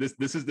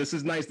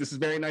is nice. This is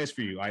very nice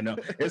for you. I know.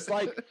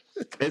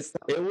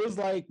 It was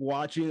like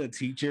watching a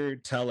teacher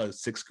tell a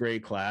 6th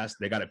grade class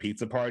they got a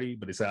pizza party,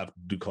 but they still have to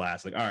do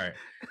class. Like, all right,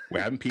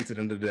 we're having pizza at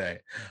the end of the day.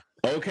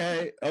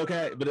 Okay,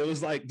 but it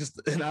was like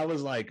and I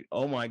was like,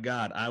 oh my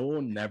God, I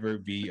will never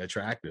be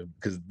attractive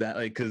because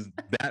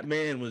that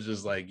man was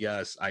just like,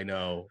 yes, I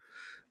know.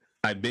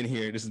 I've been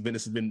here. This has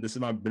been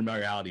my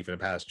reality for the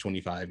past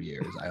 25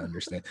 years. I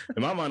understand.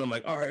 In my mind, I'm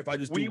like, all right, if I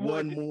just do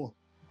one more.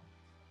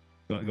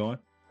 Go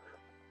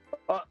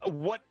on.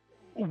 What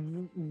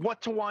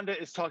Tawanda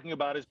is talking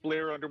about is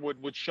Blair Underwood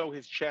would show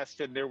his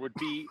chest, and there would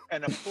be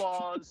an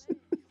applause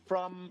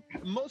from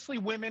mostly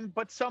women,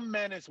 but some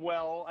men as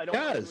well. I don't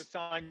want to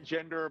assign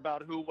gender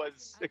about who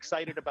was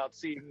excited about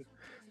seeing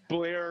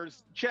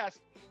Blair's chest,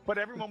 but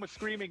everyone was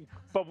screaming.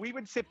 But we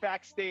would sit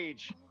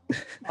backstage.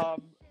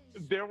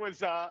 There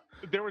was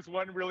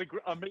one really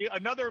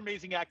another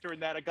amazing actor in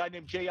that, a guy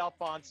named Jay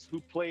Alphonse,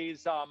 who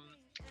plays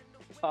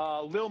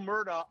Lil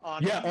Murda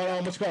on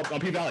what's it called,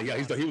 on P-Valley. Yeah,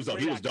 he was dope.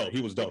 He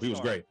was dope. He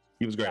was great.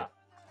 Yeah.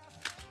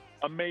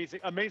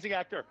 Amazing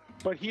actor.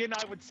 But he and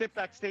I would sit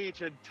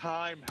backstage and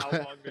time how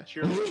long the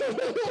cheer was.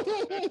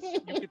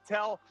 You could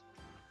tell.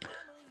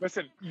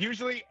 Listen,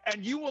 usually,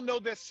 and you will know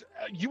this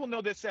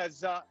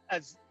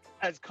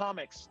as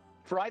comics.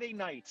 Friday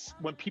nights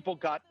when people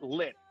got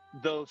lit,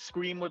 the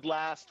scream would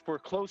last for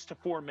close to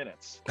 4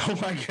 minutes. Oh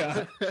my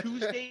God.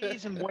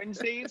 Tuesdays and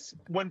Wednesdays,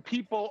 when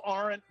people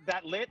aren't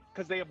that lit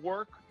because they have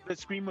work, the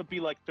scream would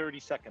be like 30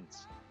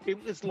 seconds.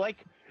 It was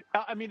like,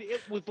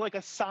 it was like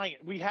a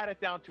science. We had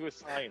it down to a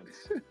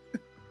science.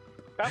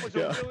 That was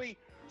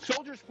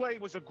Soldier's Play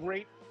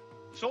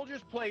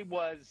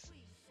was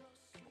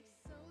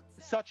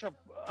such an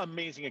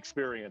amazing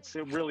experience.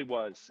 It really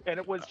was. And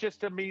it was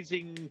just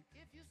amazing.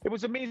 It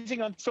was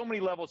amazing on so many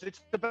levels. It's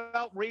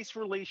about race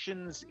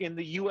relations in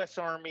the U.S.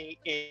 Army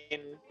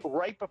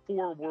right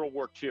before World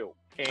War II,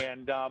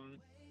 and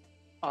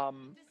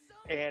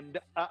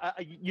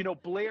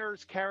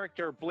Blair's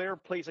character. Blair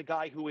plays a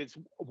guy who is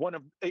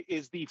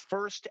the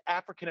first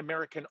African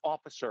American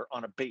officer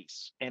on a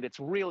base, and it's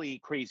really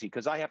crazy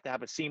because I have to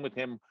have a scene with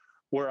him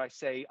where I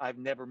say I've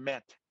never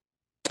met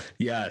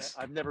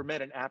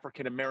an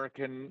African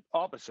American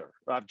officer.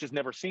 I've just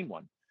never seen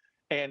one,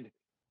 and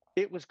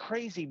it was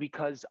crazy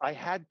because I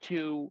had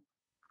to,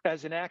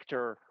 as an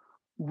actor,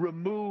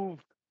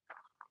 remove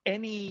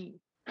any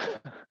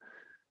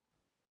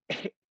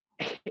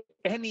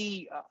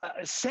any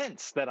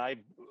sense that I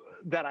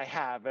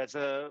have as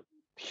a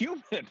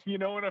human. You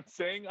know what I'm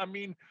saying? I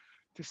mean,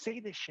 to say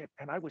this shit,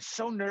 and I was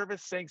so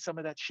nervous saying some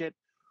of that shit,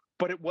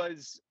 but it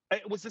was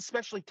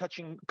especially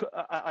touching.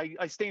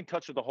 I stay in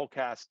touch with the whole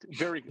cast,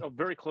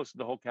 very close to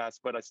the whole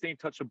cast, but I stay in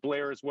touch with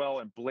Blair as well,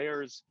 and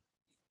Blair's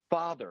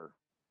father,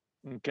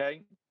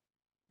 okay,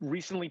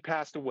 recently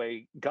passed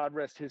away. God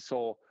rest his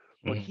soul.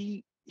 But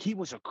he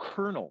was a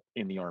colonel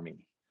in the Army.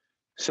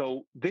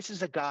 So this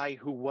is a guy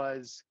who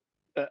was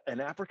an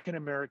African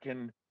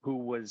American who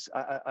was,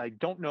 I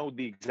don't know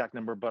the exact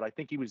number, but I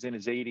think he was in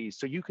his 80s.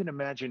 So you can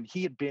imagine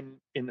he had been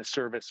in the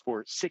service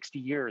for 60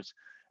 years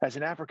as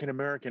an African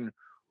American,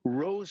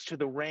 rose to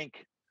the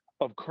rank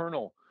of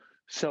colonel.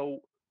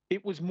 So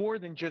it was more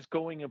than just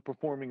going and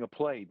performing a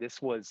play.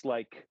 This was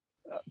like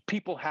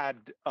people had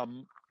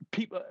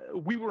people.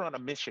 We were on a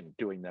mission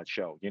doing that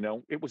show. You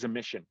know, it was a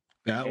mission.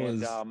 That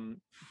was.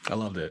 I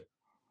loved it.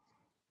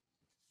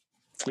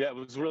 Yeah, it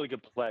was a really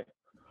good play.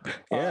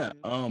 Yeah.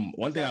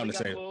 One thing I want to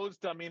say.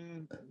 Closed. I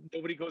mean,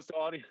 nobody goes to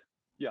audience.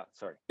 Yeah.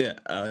 Sorry. Yeah.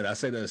 I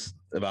say this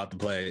about the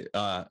play.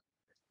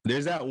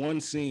 There's that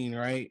one scene,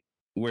 right,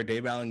 where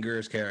Dave Allen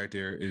Greer's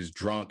character is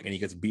drunk and he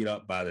gets beat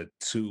up by the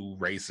two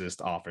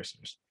racist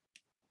officers.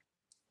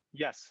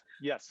 Yes.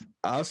 Yes.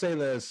 I'll say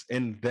this.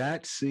 In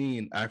that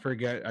scene, I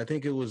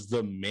think it was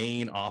the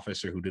main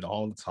officer who did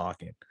all the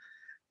talking.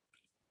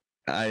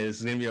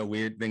 It's going to be a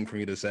weird thing for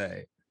me to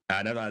say.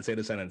 I don't know how to say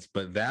the sentence,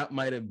 but that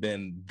might have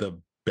been the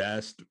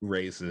best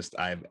racist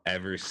I've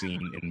ever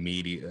seen in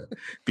media,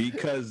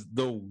 because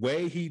the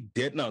way he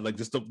did,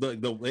 just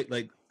the way,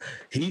 like,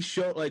 he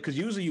showed, like, because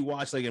usually you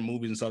watch, like, in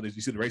movies and stuff, you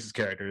see the racist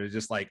character is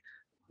just like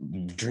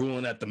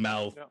drooling at the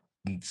mouth,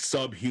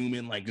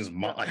 subhuman, like, just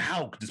like,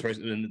 how could this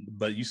person?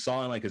 But you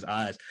saw in, like, his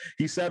eyes,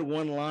 he said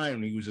one line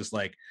and he was just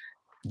like,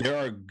 there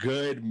are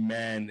good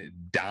men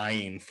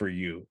dying for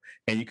you,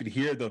 and you could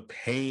hear the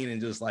pain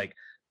and just like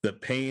the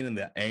pain and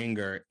the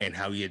anger, and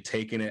how he had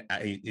taken it.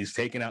 He's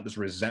taken out this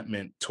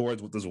resentment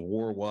towards what this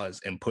war was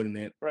and putting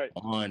it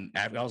on.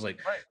 I was like,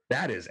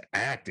 that is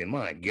acting.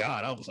 My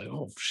God. I was like,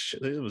 oh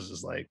shit. It was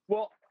just like,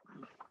 well,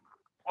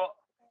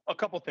 a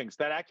couple things.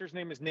 That actor's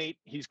name is Nate.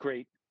 He's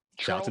great.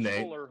 Charles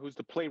Fuller, who's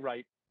the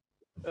playwright,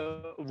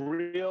 I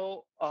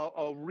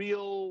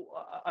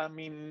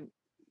mean,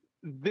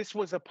 this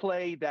was a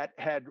play that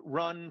had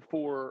run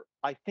for,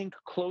 I think,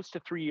 close to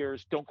 3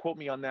 years. Don't quote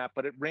me on that,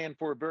 but it ran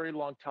for a very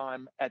long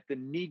time at the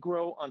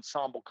Negro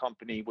Ensemble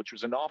Company, which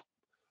was an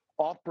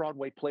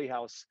off-Broadway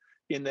playhouse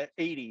in the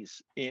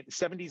 70s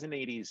and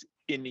 80s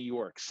in New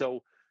York.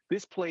 So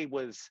this play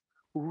was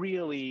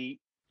really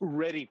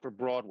ready for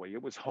Broadway.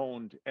 It was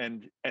honed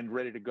and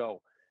ready to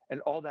go.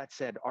 And all that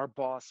said, our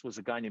boss was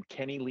a guy named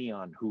Kenny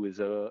Leon, who is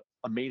an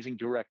amazing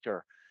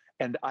director.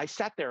 And I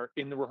sat there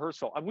in the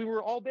rehearsal. We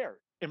were all there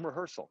in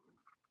rehearsal.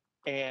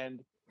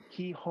 And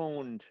he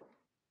honed,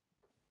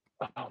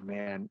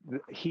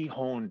 he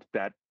honed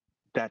that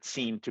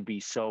scene to be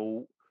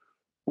so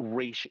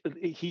racial.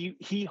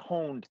 He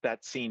honed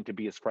that scene to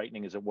be as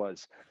frightening as it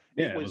was.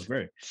 Yeah, it was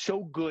great.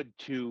 So good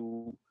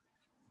he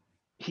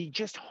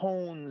just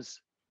hones,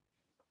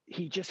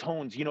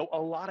 you know, a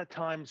lot of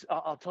times,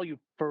 I'll tell you,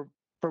 for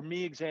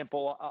me,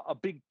 example, a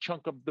big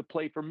chunk of the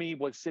play for me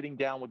was sitting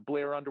down with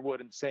Blair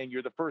Underwood and saying,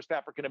 you're the first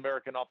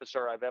African-American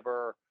officer I've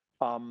ever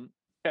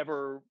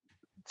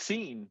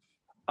seen.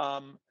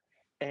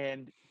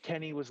 And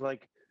Kenny was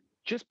like,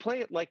 just play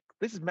it like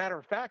this is matter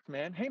of fact,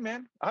 man. Hey,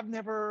 man, I've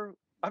never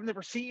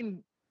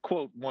seen,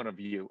 quote, one of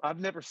you. I've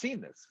never seen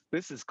this.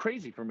 This is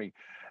crazy for me.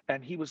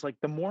 And he was like,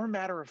 the more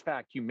matter of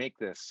fact you make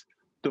this,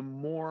 the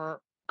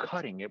more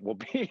cutting it will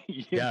be.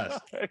 Yes.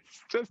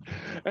 It's just,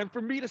 and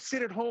for me to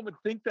sit at home and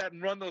think that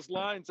and run those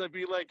lines, I'd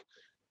be like,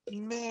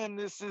 man,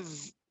 this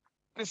is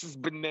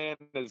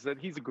bananas. That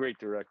he's a great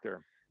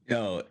director.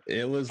 Yo,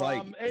 it was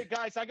like, hey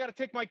guys, I gotta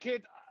take my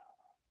kid.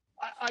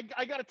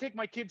 I gotta take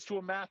my kids to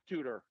a math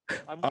tutor.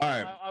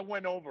 I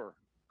went over.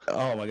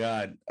 Oh my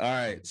God. All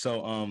right.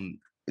 So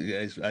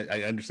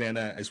I understand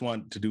that. I just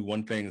want to do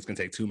one thing. It's gonna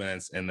take 2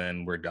 minutes, and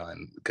then we're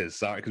done.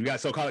 Because we got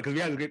so caught. Because we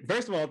had,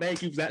 first of all,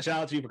 thank you. Shout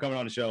out to you for coming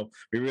on the show.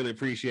 We really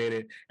appreciate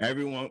it.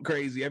 Everyone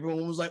crazy.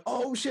 Everyone was like,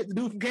 "Oh shit, the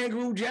dude from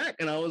Kangaroo Jack,"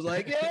 and I was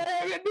like,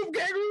 "Yeah, the dude from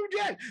Kangaroo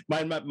Jack."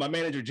 My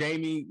manager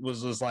Jamie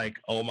was just like,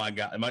 "Oh my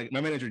God." My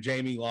manager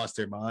Jamie lost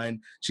her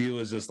mind. She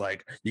was just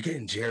like, "You're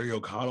getting Jerry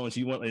O'Connell," and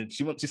she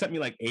sent me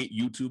like 8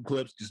 YouTube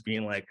clips, just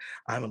being like,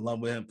 "I'm in love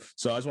with him."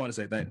 So I just want to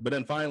say thanks. But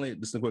then finally,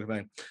 just a quick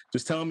thing.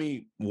 Just tell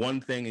me one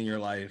thing in your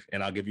life,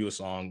 and I'll give you a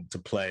song to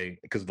play,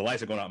 because the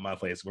lights are going out in my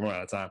place. We're running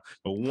out of time.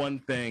 But one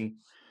thing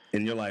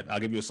in your life,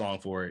 I'll give you a song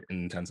for it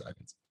in 10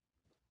 seconds.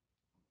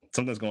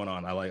 Something's going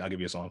on. I'll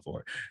give you a song for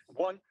it.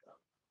 One.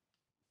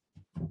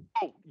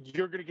 Oh,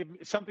 you're gonna give me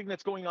something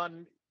that's going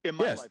on in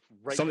my life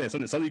right something,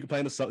 now. Something you can play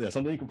in the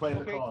something you can play in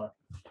the car.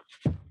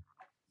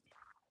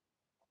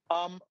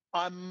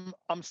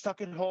 I'm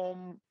stuck at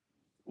home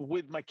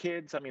with my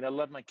kids. I mean, I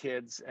love my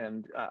kids,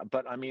 and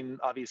but I mean,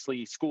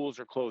 obviously schools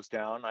are closed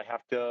down. I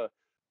have to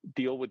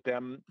deal with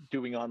them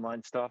doing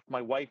online stuff.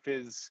 My wife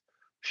is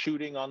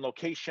shooting on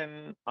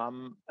location.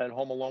 I'm at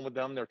home alone with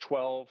them. They're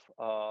 12.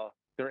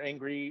 They're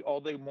angry.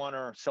 All they want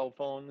are cell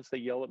phones. They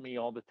yell at me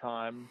all the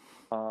time.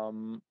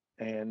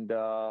 And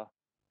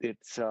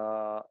it's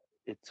a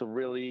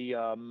really,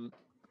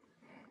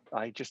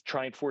 I just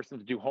try and force them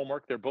to do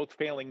homework. They're both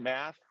failing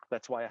math.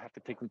 That's why I have to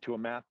take them to a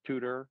math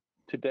tutor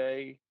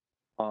today.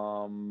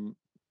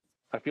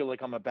 I feel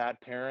like I'm a bad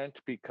parent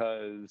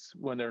because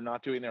when they're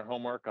not doing their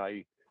homework,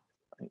 I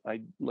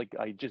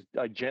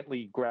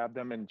gently grab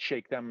them and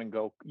shake them and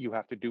go, you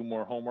have to do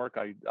more homework.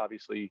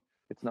 Obviously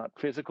it's not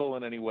physical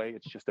in any way.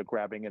 It's just a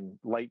grabbing and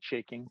light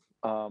shaking.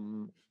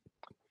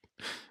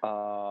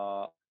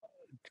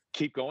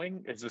 Keep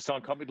going. Is the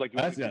song coming? Like,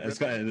 I have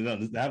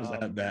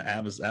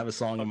a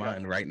song in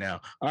mind right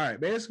now. All right.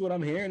 Basically what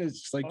I'm hearing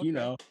is just like,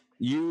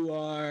 you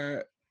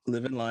are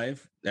living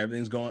life.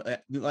 Everything's going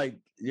like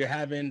you're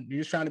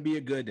just trying to be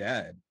a good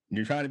dad.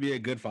 You're trying to be a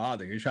good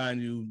father. You're trying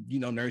to,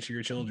 nurture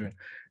your children.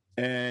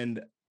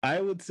 And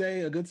I would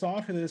say a good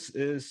song for this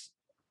is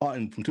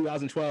from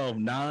 2012,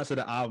 Nas had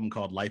an album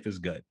called Life is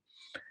Good.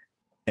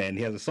 And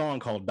he has a song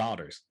called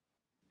Daughters.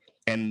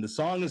 And the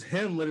song is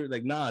him literally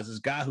like Nas, this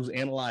guy who's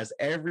analyzed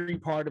every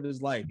part of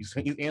his life. He's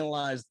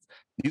analyzed,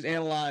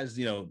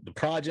 the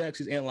projects,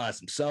 he's analyzed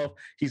himself,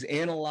 he's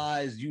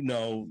analyzed,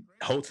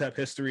 Hotep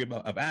history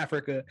of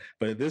Africa.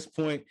 But at this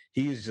point,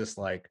 he's just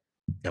like,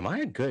 am I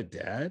a good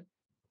dad?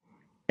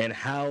 And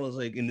how is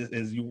like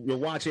you're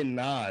watching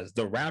Nas,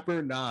 the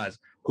rapper Nas,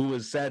 who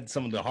has said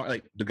some of the hard,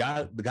 like the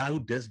guy who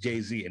dissed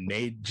Jay-Z and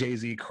made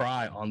Jay-Z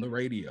cry on the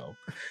radio,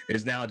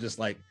 is now just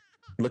like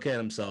look at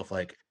himself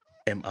like,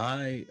 am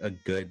I a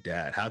good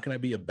dad? How can I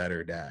be a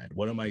better dad?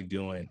 What am I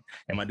doing?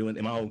 Am I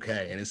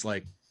okay? And it's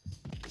like,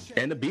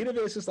 and the beat of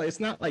it is just like, it's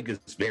not like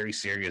it's very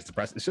serious,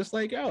 depressing. It's just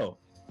like, yo.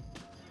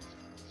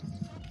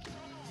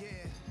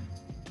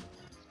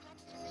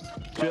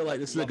 I feel like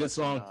this is a good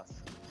song.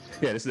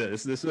 Yeah, this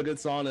is a good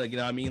song. Like,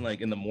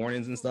 like in the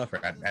mornings and stuff, or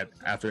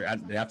after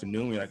the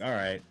afternoon, you're like, all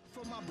right,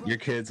 your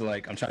kids are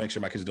like, I'm trying to make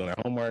sure my kids are doing their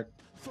homework.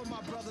 For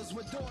my brothers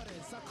with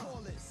daughters, I call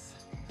this.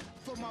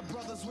 For my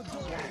brothers with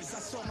daughters, I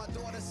saw my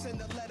daughter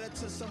send a letter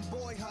to some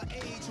boy her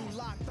age who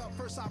locked up.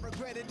 First I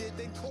regretted it,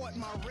 then caught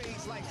my rage.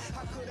 Like,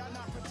 how could I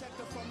not protect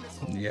her from this?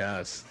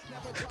 Yes.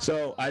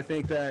 So I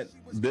think that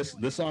this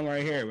song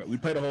right here, we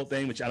played the whole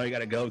thing, which I know you got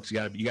to go because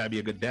you got to be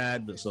a good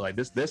dad. But so like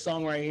this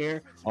song right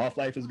here, Off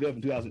Life is Good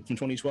from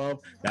 2012,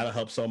 that'll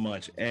help so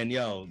much. And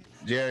yo,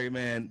 Jerry,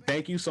 man,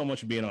 thank you so much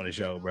for being on the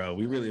show, bro.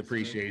 We really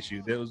appreciate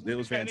you. It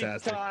was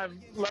fantastic. Anytime.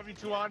 Love you,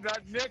 Tawanda.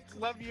 Nick,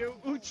 love you.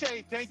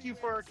 Uche, thank you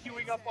for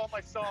queuing up all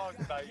my songs.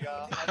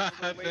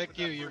 Thank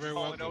you. You're very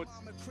welcome. All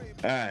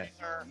right.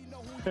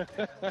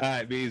 All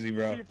right, be easy,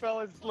 bro. You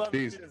fellas, love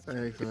Peace. you.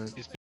 Thanks,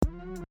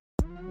 man.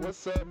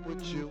 What's up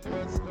with you?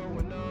 What's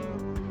going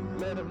on?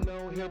 Let them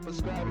know he'll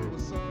prescribe you a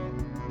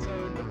song.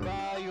 Turn the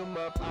volume